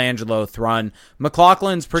 Colangelo, Thrun.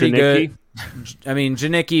 McLaughlin's pretty good. I mean,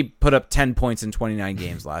 Janicki put up 10 points in 29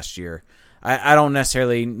 games last year. I don't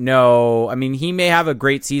necessarily know. I mean, he may have a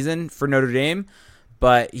great season for Notre Dame,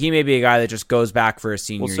 but he may be a guy that just goes back for a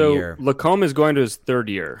senior year. Lacombe is going to his third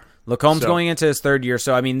year. Lacombe's going into his third year.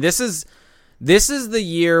 So, I mean, this is the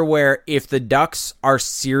year where if the Ducks are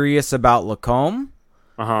serious about Lacombe,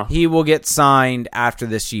 he will get signed after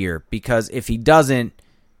this year, because if he doesn't,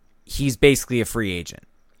 he's basically a free agent.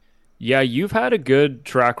 Yeah, you've had a good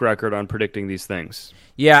track record on predicting these things.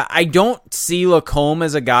 Yeah, I don't see Lacombe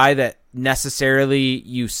as a guy that necessarily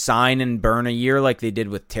you sign and burn a year like they did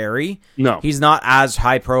with Terry. No. He's not as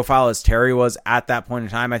high profile as Terry was at that point in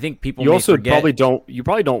time. I think people may forget. You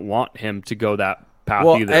probably don't want him to go that path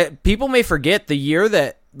either. People may forget the year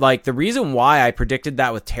that, like, the reason why I predicted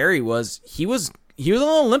that with Terry was he was on the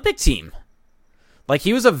Olympic team. Like,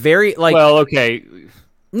 he was a very, like... Well, okay...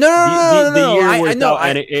 No. The year without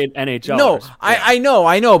NHL. No,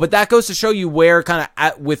 I know, but that goes to show you where kind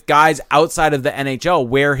of with guys outside of the NHL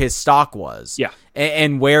where his stock was. Yeah.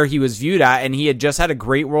 And where he was viewed at, and he had just had a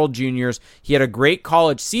great World Juniors. He had a great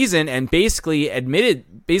college season, and basically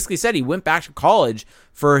said he went back to college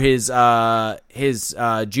for his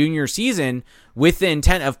junior season with the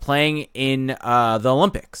intent of playing in the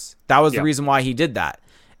Olympics. That was the reason why he did that,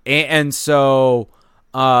 and so.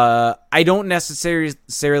 I don't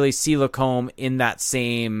necessarily see Lacombe in that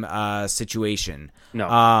same situation.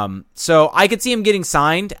 No. So I could see him getting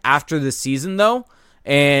signed after the season, though,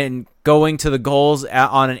 and going to the goals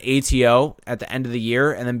on an ATO at the end of the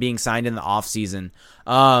year, and then being signed in the offseason.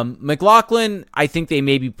 McLaughlin, I think they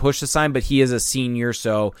maybe push the sign, but he is a senior,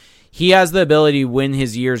 so he has the ability when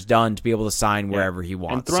his year's done to be able to sign wherever he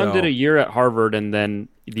wants. And Thrun did a year at Harvard and then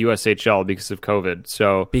the USHL because of COVID.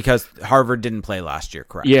 So because Harvard didn't play last year,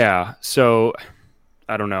 correct? Yeah. So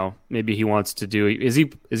I don't know. Maybe he wants to do. Is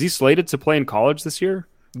he slated to play in college this year?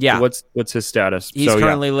 Yeah. What's his status? He's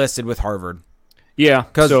currently listed with Harvard. Yeah,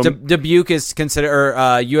 because Dubuque is considered, or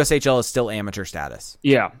USHL is still amateur status.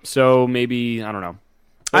 Yeah. So maybe I don't know.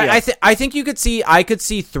 I think I could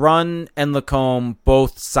see Thrun and Lacombe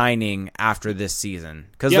both signing after this season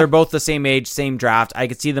because they're both the same age, same draft. I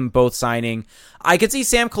could see them both signing. I could see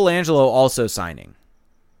Sam Colangelo also signing.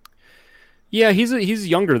 Yeah, he's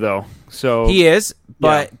younger though, so he is.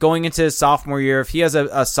 But going into his sophomore year, if he has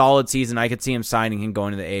a solid season, I could see him signing and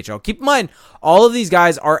going to the AHL. Keep in mind, all of these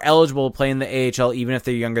guys are eligible to play in the AHL, even if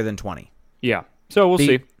they're younger than 20. Yeah, so we'll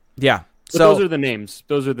see. Yeah, but those are the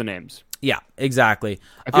names. Yeah, exactly.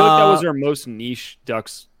 I feel like that was our most niche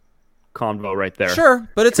Ducks convo right there. Sure,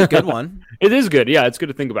 but it's a good one. It is good. Yeah, it's good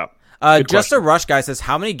to think about. Just a Rush guy says,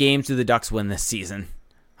 how many games do the Ducks win this season?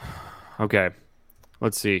 Okay,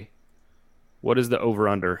 let's see. What is the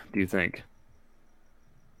over-under, do you think?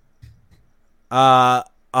 Let's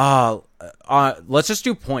just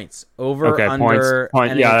do points. Over, under,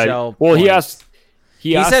 points. NHL Yeah. Well, points.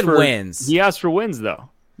 He said for wins. He asked for wins,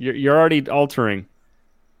 though. You're already altering.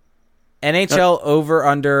 NHL over,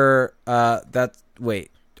 under,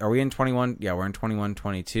 wait, are we in 21? Yeah, we're in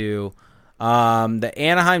 21-22. The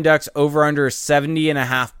Anaheim Ducks over, under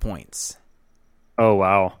 70.5 points. Oh,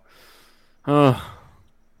 wow.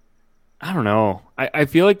 I don't know. I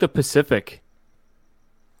feel like the Pacific.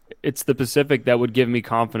 It's the Pacific that would give me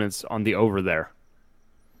confidence on the over there.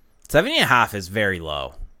 70.5 is very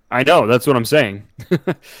low. I know. That's what I'm saying.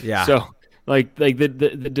 Yeah. So, like the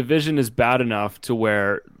division is bad enough to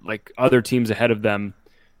where like other teams ahead of them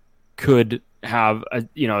could have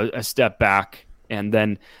a step back, and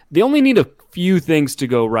then they only need a few things to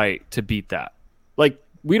go right to beat that. Like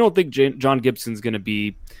we don't think John Gibson's going to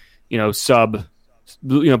be,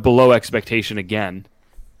 below expectation again.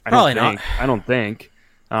 Probably not. I don't think.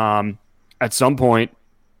 At some point,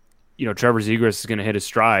 Trevor Zegras is going to hit his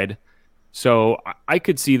stride. So I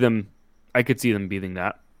could see them beating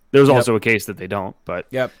that. There's also a case that they don't, but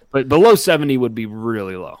below 70 would be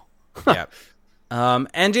really low. Yep.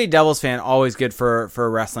 NJ Devils fan, always good for a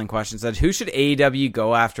wrestling question, said, who should AEW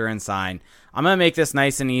go after and sign? I'm going to make this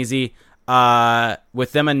nice and easy.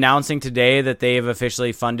 With them announcing today that they have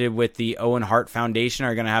officially funded with the Owen Hart Foundation,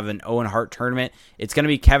 are going to have an Owen Hart tournament. It's going to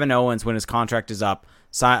be Kevin Owens when his contract is up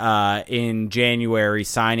in January,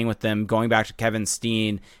 signing with them, going back to Kevin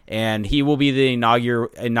Steen, and he will be the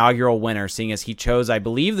inaugural winner, seeing as he chose, I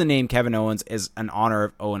believe, the name Kevin Owens is an honor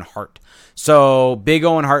of Owen Hart. So, big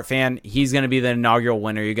Owen Hart fan, he's going to be the inaugural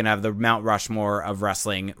winner. You're going to have the Mount Rushmore of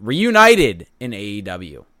wrestling reunited in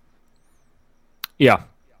AEW. Yeah.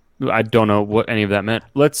 I don't know what any of that meant.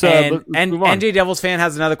 Let's move on. NJ Devils fan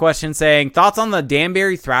has another question saying, thoughts on the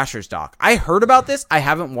Danbury Thrashers doc? I heard about this. I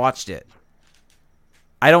haven't watched it.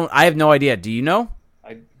 I have no idea. Do you know?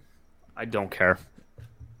 I don't care.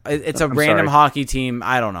 It's a random hockey team.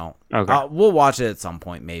 I don't know. Okay. We'll watch it at some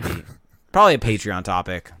point, maybe. Probably a Patreon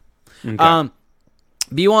topic. Okay.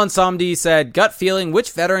 B1 Somdi said, gut feeling,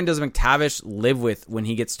 which veteran does McTavish live with when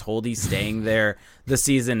he gets told he's staying there the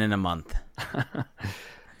season in a month?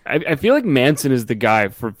 I feel like Manson is the guy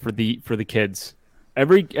for the kids.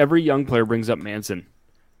 Every young player brings up Manson.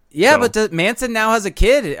 Yeah, so. But Manson now has a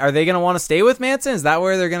kid. Are they going to want to stay with Manson? Is that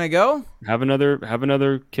where they're going to go? Have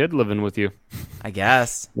another kid living with you. I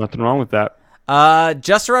guess. Nothing wrong with that.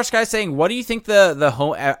 Just a Rush guy saying, what do you think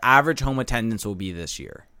the average home attendance will be this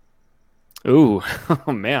year? Ooh,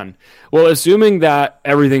 oh man. Well, assuming that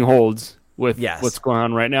everything holds with what's going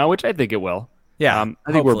on right now, which I think it will. Yeah,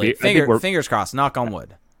 I think fingers crossed. Knock on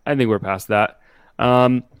wood. I think we're past that.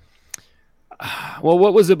 Well,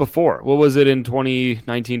 what was it before? What was it in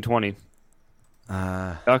 2019-20?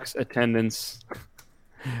 Ducks attendance.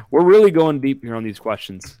 We're really going deep here on these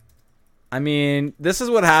questions. I mean, this is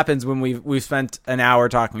what happens when we've spent an hour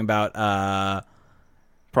talking about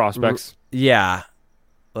prospects. Yeah.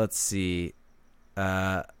 Let's see.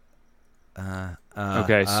 Okay,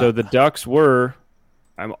 so the Ducks were,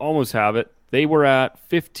 I almost have it. They were at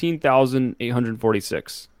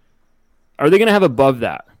 15,846. Are they going to have above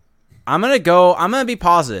that? I'm going to be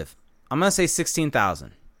positive. I'm going to say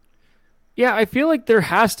 16,000. Yeah, I feel like there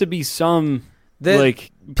has to be some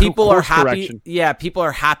people are happy. Correction. Yeah, people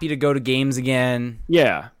are happy to go to games again.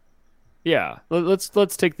 Yeah.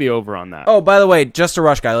 Let's take the over on that. Oh, by the way, just a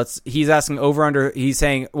Rush guy. He's asking over under. He's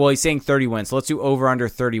saying 30 wins. So let's do over under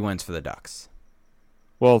 30 wins for the Ducks.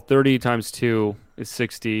 Well, 30 times 2 is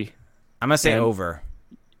 60. I'm gonna say over.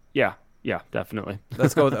 Yeah, definitely.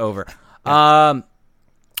 Let's go with over.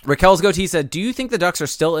 Raquel's goatee said, "Do you think the Ducks are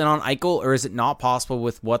still in on Eichel, or is it not possible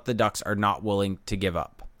with what the Ducks are not willing to give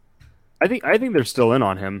up?" I think they're still in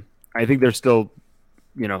on him. I think they're still,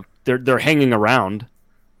 they're hanging around.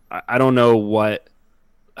 I don't know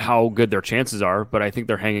how good their chances are, but I think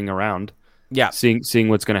they're hanging around. Yeah, seeing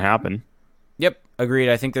what's going to happen. Yep,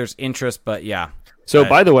 agreed. I think there's interest, but yeah. So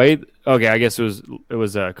by the way, okay, I guess it was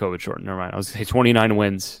COVID shortened. Never mind. I was going to say 29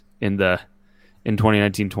 wins in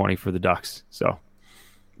 2019-20 for the Ducks. So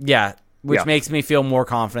yeah, which makes me feel more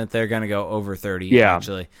confident they're going to go over 30. Yeah,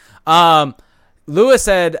 actually. Lewis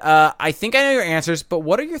said, "I think I know your answers, but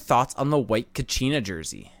what are your thoughts on the white Kachina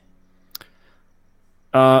jersey?"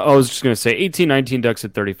 I was just going to say 18-19 Ducks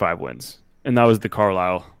at 35 wins, and that was the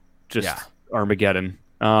Carlisle Armageddon.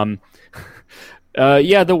 The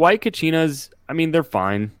white Kachinas, I mean, they're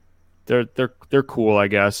fine. They're cool, I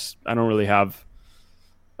guess. I don't really have.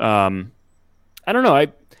 I don't know. I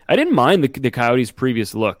didn't mind the Coyotes'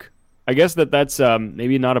 previous look. I guess that's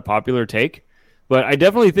maybe not a popular take, but I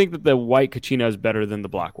definitely think that the white Kachina is better than the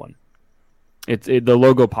black one. The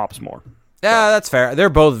logo pops more. Yeah, that's fair. They're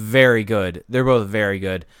both very good.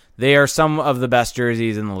 They are some of the best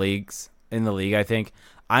jerseys in the league, I think.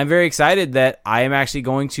 I'm very excited that I am actually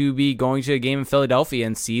going to be going to a game in Philadelphia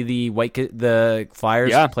and see the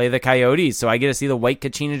Flyers play the Coyotes. So I get to see the white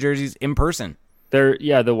Kachina jerseys in person.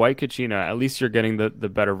 The white Kachina. At least you're getting the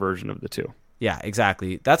better version of the two. Yeah,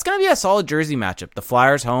 exactly. That's going to be a solid jersey matchup. The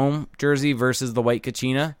Flyers home jersey versus the white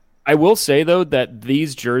Kachina. I will say though that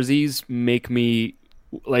these jerseys make me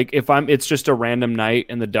if it's just a random night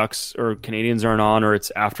and the Ducks or Canadians aren't on, or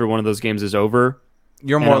it's after one of those games is over.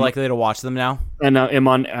 You're more likely to watch them now? And I'm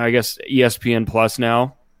on, I guess, ESPN Plus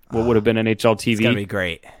now, what would have been NHL TV. It's going to be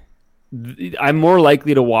great. I'm more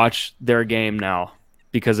likely to watch their game now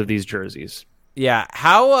because of these jerseys. Yeah.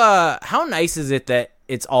 How nice is it that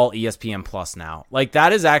it's all ESPN Plus now?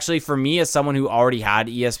 That is actually, for me, as someone who already had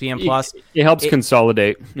ESPN Plus. It helps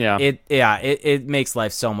consolidate. Yeah. It makes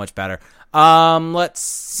life so much better. Let's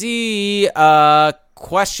see.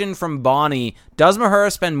 Question from Bonnie. Does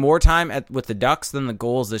Mahura spend more time with the Ducks than the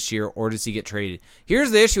Goals this year, or does he get traded? Here's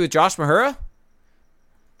the issue with Josh Mahura.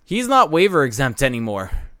 He's not waiver exempt anymore.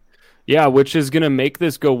 Yeah, which is going to make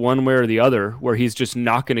this go one way or the other, where he's just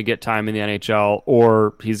not going to get time in the NHL,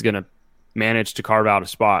 or he's going to manage to carve out a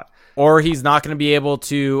spot. Or he's not going to be able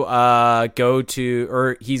to go to,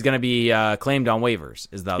 or he's going to be claimed on waivers.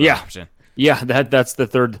 Is the other option? Yeah, that's the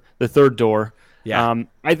third door. Yeah.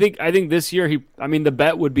 I think this year the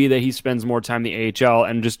bet would be that he spends more time in the AHL,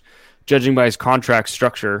 and just judging by his contract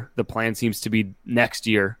structure, the plan seems to be next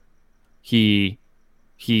year he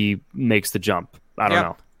makes the jump. I don't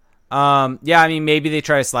know. Yeah, I mean, maybe they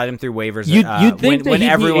try to slide him through waivers. You'd think when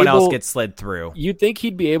everyone else gets slid through. You'd think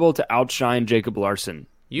he'd be able to outshine Jacob Larson.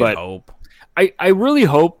 You'd hope. I really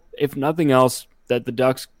hope, if nothing else, that the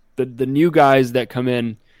Ducks, the new guys that come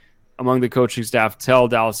in among the coaching staff, tell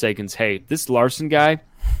Dallas Eakins, hey, this Larson guy,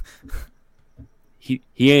 he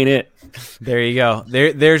ain't it. There you go.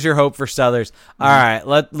 There's your hope for Stothers. All right,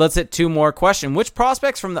 let's hit two more questions. Which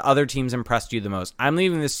prospects from the other teams impressed you the most? I'm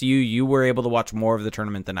leaving this to you. You were able to watch more of the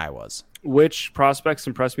tournament than I was. Which prospects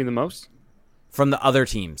impressed me the most? From the other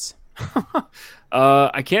teams.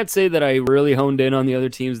 I can't say that I really honed in on the other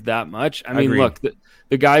teams that much. I mean, Agreed. Look,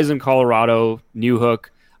 the guys in Colorado, Newhook,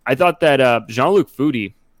 I thought that Jean-Luc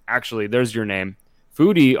Foudy, actually, there's your name,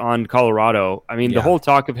 Foudy on Colorado. I mean, the whole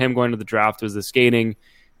talk of him going to the draft was the skating,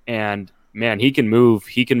 and man, he can move.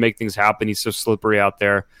 He can make things happen. He's so slippery out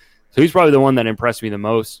there. So he's probably the one that impressed me the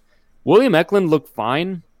most. William Eklund looked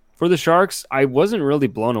fine for the Sharks. I wasn't really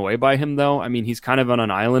blown away by him, though. I mean, he's kind of on an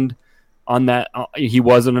island on that. He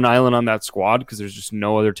was on an island on that squad because there's just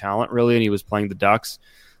no other talent, really, and he was playing the Ducks.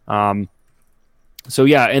 So,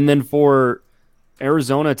 yeah, and then for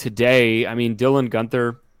Arizona today, I mean, Dylan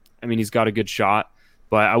Guenther, I mean, he's got a good shot,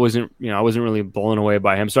 but I wasn't really blown away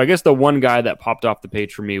by him. So I guess the one guy that popped off the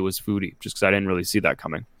page for me was Foudy, just because I didn't really see that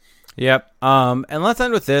coming. Yep. And let's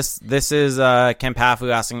end with this. This is Ken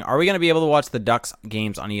Pafu asking, are we going to be able to watch the Ducks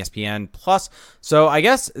games on ESPN Plus? So I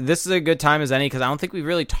guess this is a good time as any, because I don't think we've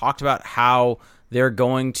really talked about how they're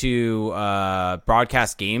going to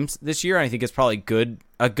broadcast games this year. And I think it's probably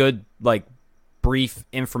a good like brief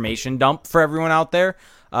information dump for everyone out there,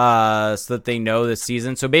 so that they know this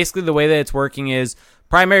season. So basically the way that it's working is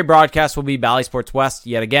primary broadcast will be Bally Sports West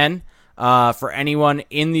yet again. For anyone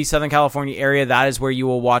in the Southern California area, that is where you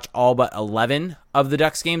will watch all but 11 of the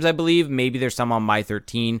Ducks games, I believe. Maybe there's some on My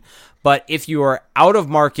 13. But if you are out of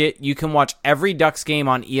market, you can watch every Ducks game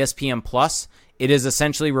on ESPN Plus. It is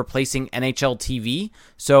essentially replacing NHL TV.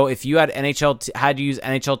 So if you had had to use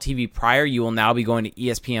NHL TV prior, you will now be going to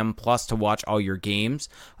ESPN Plus to watch all your games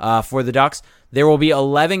for the Ducks. There will be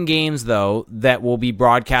 11 games, though, that will be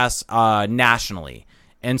broadcast nationally.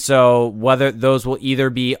 And so whether those will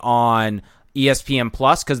either be on ESPN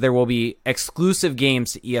Plus, because there will be exclusive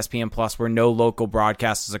games to ESPN Plus where no local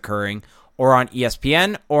broadcast is occurring, or on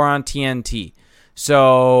ESPN or on TNT.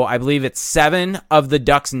 So I believe it's 7 of the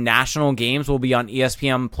Ducks national games will be on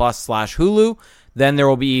ESPN Plus / Hulu. Then there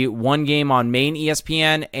will be 1 game on main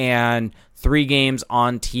ESPN and 3 games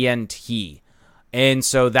on TNT. And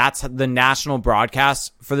so that's the national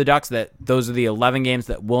broadcast for the Ducks. Those are the 11 games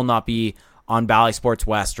that will not be on Bally Sports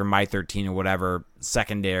West or My 13 or whatever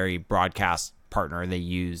secondary broadcast partner they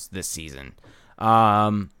use this season.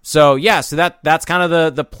 So that's kind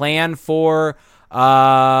of the plan for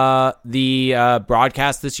the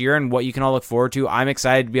broadcast this year and what you can all look forward to. I'm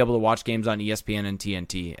excited to be able to watch games on ESPN and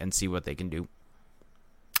TNT and see what they can do.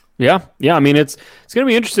 Yeah. I mean, it's going to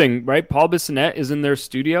be interesting, right? Paul Bissonnette is in their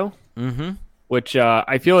studio, which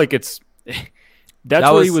I feel like it's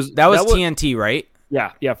that was TNT, right?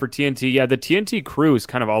 Yeah, for TNT. Yeah, the TNT crew is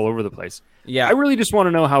kind of all over the place. Yeah, I really just want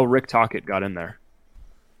to know how Rick Tocchet got in there.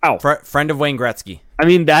 Ow, friend of Wayne Gretzky. I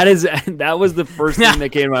mean, that was the first thing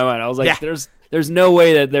that came to my mind. I was like, there's no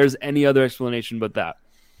way that there's any other explanation but that.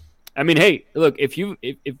 I mean, hey, look, if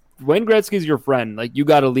Wayne Gretzky's your friend, like, you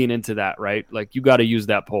got to lean into that, right? Like, you got to use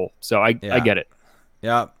that pull. So I get it.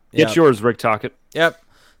 Yeah, it's yours, Rick Tocchet. Yep.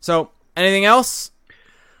 So anything else?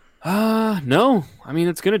 No. I mean,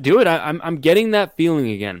 it's gonna do it. I'm getting that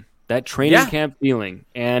feeling again, that training camp feeling,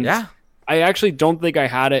 and I actually don't think I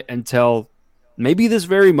had it until maybe this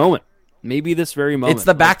very moment. It's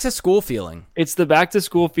the back to school feeling. It's the back to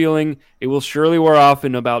school feeling. It will surely wear off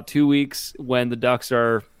in about 2 weeks when the Ducks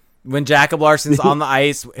are. When Jacob Larson's on the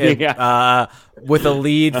ice with a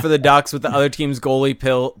lead for the Ducks with the other team's goalie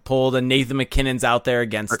pulled and Nathan McKinnon's out there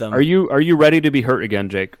against them. Are you ready to be hurt again,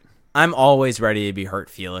 Jake? I'm always ready to be hurt,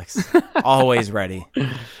 Felix. Always ready.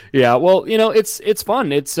 Yeah, well, it's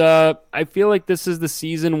fun. It's I feel like this is the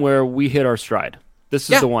season where we hit our stride.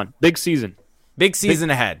 This is the one. Big season. Big season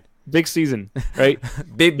ahead. Big season, right?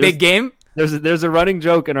 big game? There's a running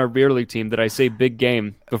joke in our beer league team that I say big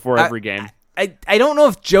game before every game. I don't know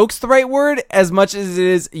if joke's the right word as much as it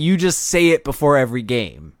is you just say it before every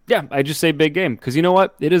game. Yeah, I just say big game because you know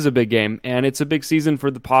what? It is a big game, and it's a big season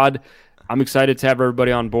for the pod. I'm excited to have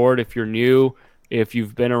everybody on board. If you're new, if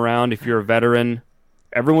you've been around, if you're a veteran,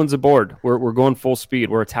 everyone's aboard. We're going full speed.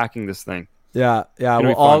 We're attacking this thing. Yeah.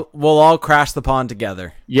 We'll all crash the pond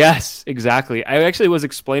together. Yes, exactly. I actually was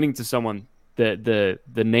explaining to someone the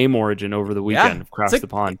name origin over the weekend of Crash the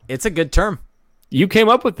Pond. It's a good term. You came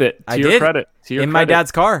up with it. To your credit. My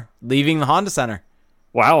dad's car, leaving the Honda Center.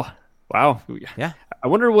 Wow. Yeah. I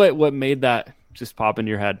wonder what made that just pop into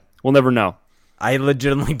your head. We'll never know. I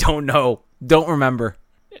legitimately don't know. Don't remember.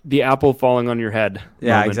 The apple falling on your head.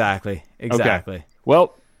 Yeah, moment. exactly. Okay.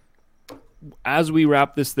 Well, as we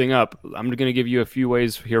wrap this thing up, I'm going to give you a few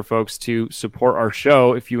ways here, folks, to support our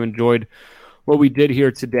show. If you enjoyed what we did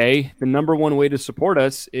here today, the number one way to support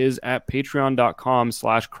us is at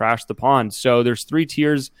patreon.com/crashthepond. So there's 3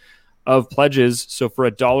 tiers of pledges. So for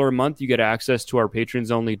 $1 a month, you get access to our patrons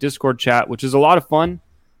only Discord chat, which is a lot of fun.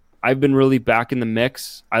 I've been really back in the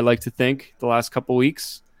mix, I like to think, the last couple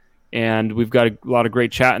weeks. And we've got a lot of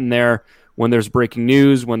great chat in there. When there's breaking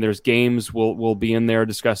news, when there's games, we'll be in there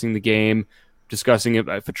discussing the game, discussing if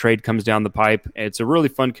a trade comes down the pipe. It's a really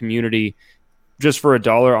fun community. Just for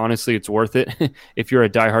 $1, honestly, it's worth it if you're a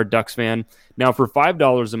diehard Ducks fan. Now, for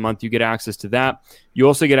 $5 a month, you get access to that. You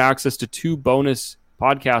also get access to 2 bonus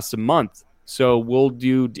podcasts a month. So we'll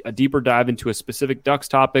do a deeper dive into a specific Ducks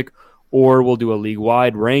topic, or we'll do a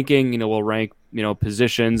league-wide ranking. We'll rank,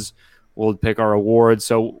 positions. We'll pick our awards.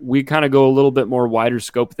 So we kind of go a little bit more wider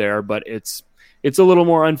scope there, but it's a little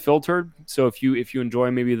more unfiltered. So if you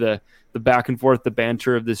enjoy maybe the back and forth, the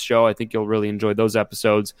banter of this show, I think you'll really enjoy those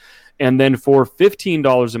episodes. And then for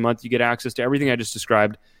 $15 a month, you get access to everything I just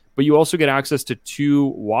described, but you also get access to 2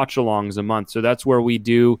 watch-alongs a month. So that's where we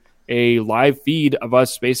do a live feed of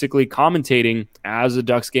us basically commentating as the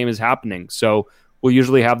Ducks game is happening. So we'll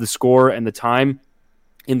usually have the score and the time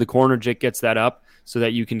in the corner. Jake gets that up so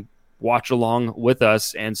that you can watch along with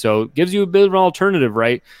us. And so it gives you a bit of an alternative,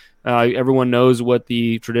 right? Everyone knows what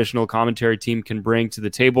the traditional commentary team can bring to the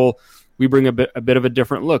table. We bring a bit of a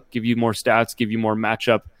different look, give you more stats, give you more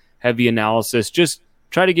matchup heavy analysis, just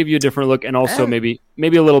try to give you a different look, and also maybe a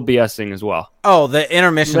little BSing as well. Oh, the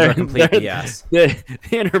intermissions are complete BS. The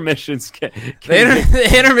intermissions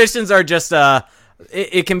the intermissions are just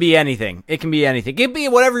it can be anything. It can be anything. It can be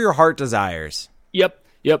whatever your heart desires.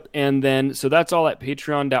 Yep. And then, so that's all at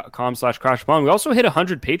patreon.com/crashthepond. We also hit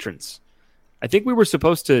 100 patrons. I think we were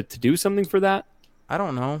supposed to do something for that. I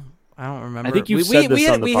don't know. I don't remember. I think you said this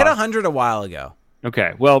on the we pod. hit 100 a while ago.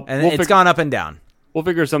 Okay. Well, and it's gone up and down. We'll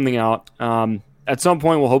figure something out. At some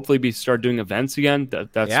point, we'll hopefully start doing events again.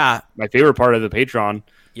 That's my favorite part of the Patreon.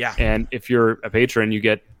 Yeah. And if you're a patron, you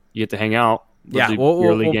get to hang out.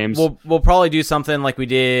 We'll games. We'll probably do something like we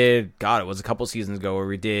did. God, it was a couple seasons ago where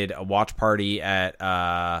we did a watch party at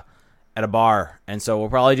a bar, and so we'll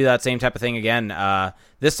probably do that same type of thing again.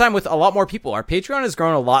 This time with a lot more people. Our Patreon has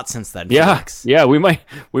grown a lot since then. Felix. Yeah. We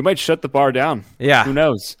might shut the bar down. Yeah. Who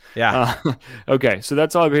knows? Yeah. Okay. So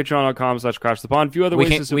that's all at patreon.com/crashthepond. A few other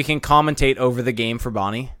ways we can commentate over the game for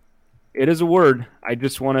Bonnie. It is a word. I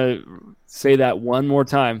just want to say that one more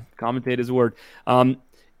time. Commentate is a word.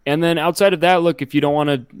 And then outside of that, look, if you don't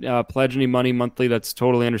want to pledge any money monthly, that's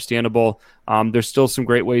totally understandable. There's still some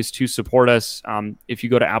great ways to support us. If you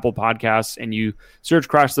go to Apple Podcasts and you search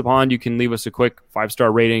Crash the Pond, you can leave us a quick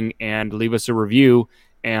 5-star rating and leave us a review,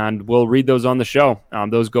 and we'll read those on the show.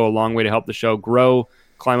 Those go a long way to help the show grow,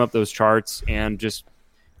 climb up those charts, and just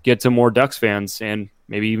get to more Ducks fans and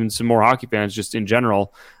maybe even some more hockey fans just in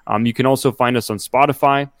general. You can also find us on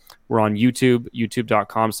Spotify. We're on YouTube,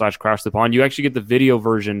 youtube.com/crashthepond. You actually get the video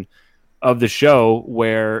version of the show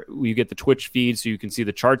where you get the Twitch feed so you can see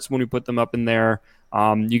the charts when we put them up in there.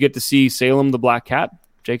 You get to see Salem the black cat,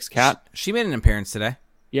 Jake's cat. She made an appearance today.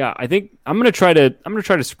 Yeah, I think I'm gonna try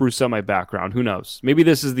to spruce up my background. Who knows? Maybe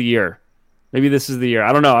this is the year. I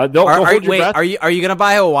don't know. Are you gonna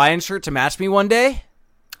buy a Hawaiian shirt to match me one day?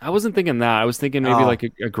 I wasn't thinking that. I was thinking maybe like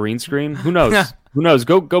a green screen. Who knows? Who knows?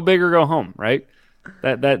 Go big or go home, right?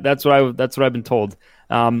 That's what I've been told.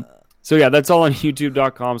 So yeah, that's all on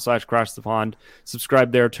youtube.com/crashthepond.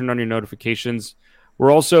 Subscribe there, turn on your notifications.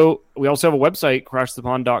 We also have a website,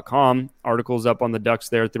 crashthepond.com. Articles up on the Ducks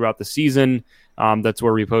there throughout the season. That's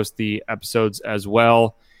where we post the episodes as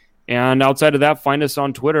well. And outside of that, find us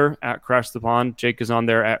on Twitter at crashthepond. Jake is on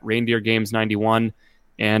there at reindeergames91,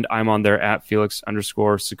 and I'm on there at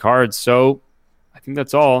Felix_Sicard. So I think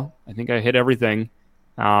that's all. I think I hit everything.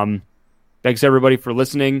 Thanks everybody for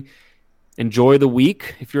listening. Enjoy the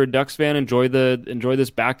week. If you're a Ducks fan, enjoy this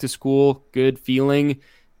back to school good feeling.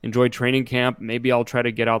 Enjoy training camp. Maybe I'll try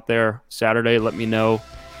to get out there Saturday. Let me know.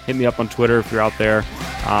 Hit me up on Twitter if you're out there.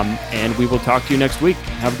 And we will talk to you next week.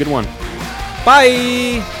 Have a good one.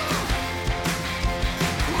 Bye.